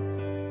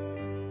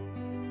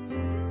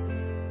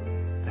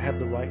 To have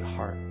the right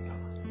heart,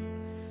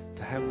 God.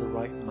 To have the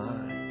right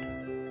mind.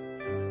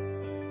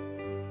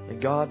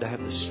 And God, to have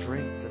the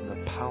strength and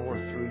the power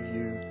through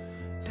you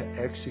to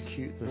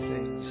execute the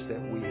things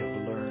that we have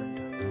learned.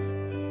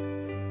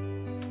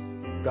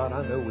 God,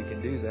 I know we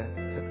can do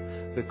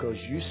that because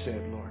you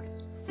said, Lord,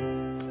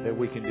 that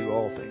we can do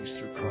all things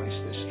through Christ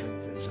that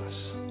strengthens us.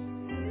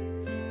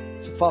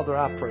 So, Father,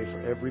 I pray for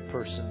every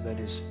person that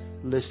is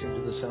listening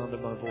to the sound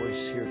of my voice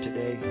here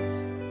today.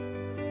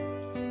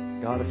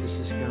 God, if this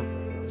is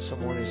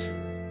someone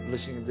is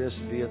listening to this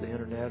via the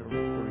internet or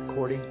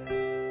recording,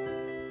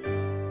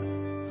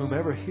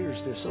 whomever hears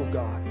this, oh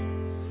God,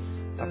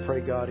 I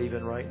pray, God,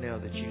 even right now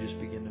that you just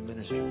begin to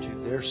minister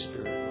to their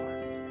spirit, Lord.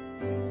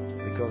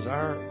 Because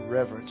our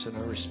reverence and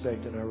our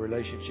respect and our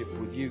relationship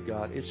with you,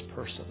 God, it's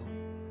personal.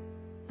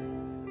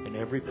 And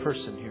every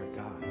person here,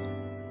 God,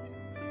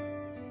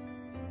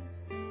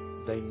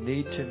 they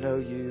need to know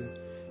you.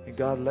 And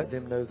God, let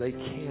them know they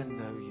can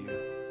know you.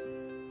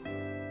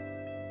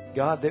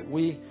 God, that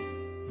we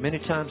many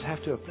times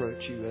have to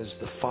approach you as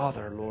the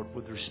Father, Lord,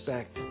 with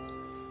respect,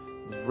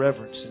 with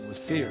reverence, and with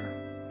fear.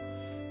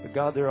 But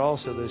God, there are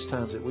also those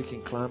times that we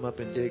can climb up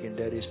and dig in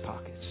Daddy's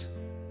pockets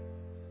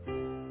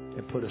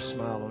and put a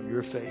smile on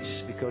your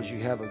face because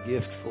you have a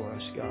gift for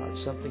us, God,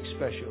 something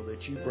special that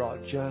you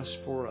brought just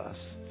for us.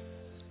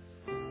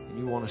 And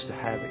you want us to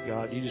have it,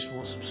 God. You just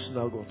want some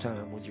snuggle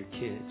time with your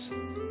kids.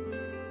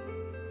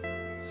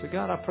 So,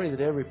 God, I pray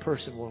that every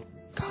person will,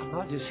 God,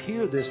 not just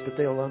hear this, but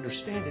they'll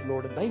understand it,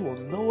 Lord, and they will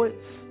know it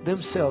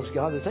themselves,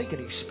 God, that they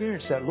can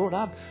experience that. Lord,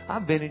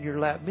 I've been in your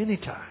lap many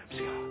times,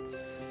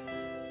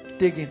 God,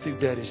 digging through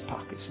Daddy's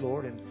pockets,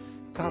 Lord, and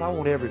God, I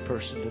want every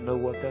person to know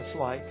what that's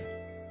like.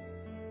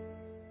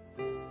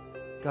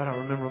 God, I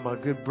remember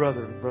my good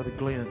brother, Brother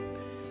Glenn,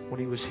 when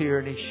he was here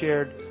and he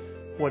shared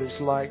what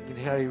it's like and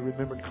how he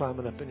remembered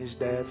climbing up in his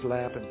dad's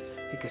lap and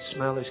he could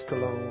smell his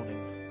cologne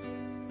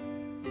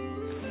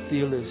and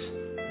feel his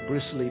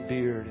bristly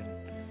beard and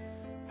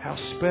how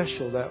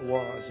special that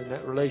was and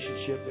that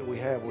relationship that we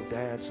have with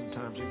Dad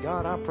sometimes. And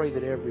God, I pray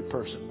that every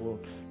person will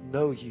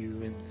know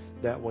you in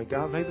that way.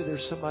 God, maybe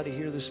there's somebody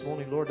here this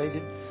morning, Lord,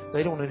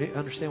 they don't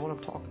understand what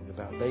I'm talking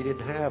about. They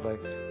didn't have a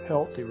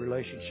healthy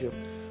relationship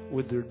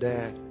with their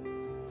dad.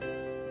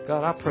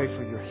 God, I pray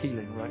for your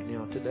healing right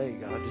now today,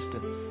 God, just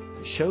to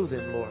show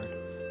them, Lord,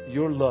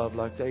 your love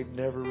like they've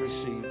never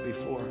received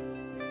before.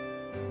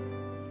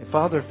 And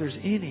Father, if there's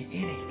any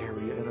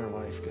area in our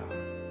life, God,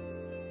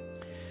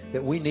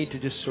 that we need to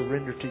just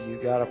surrender to you,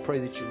 God, I pray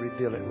that you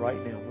reveal it right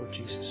now, Lord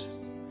Jesus.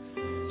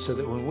 So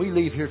that when we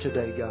leave here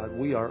today, God,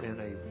 we are in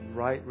a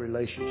right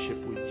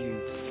relationship with you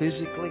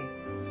physically,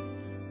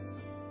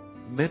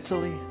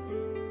 mentally,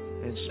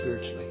 and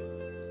spiritually.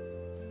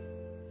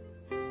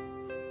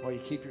 While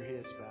you keep your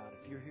heads bowed,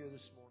 if you're here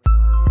this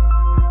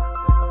morning.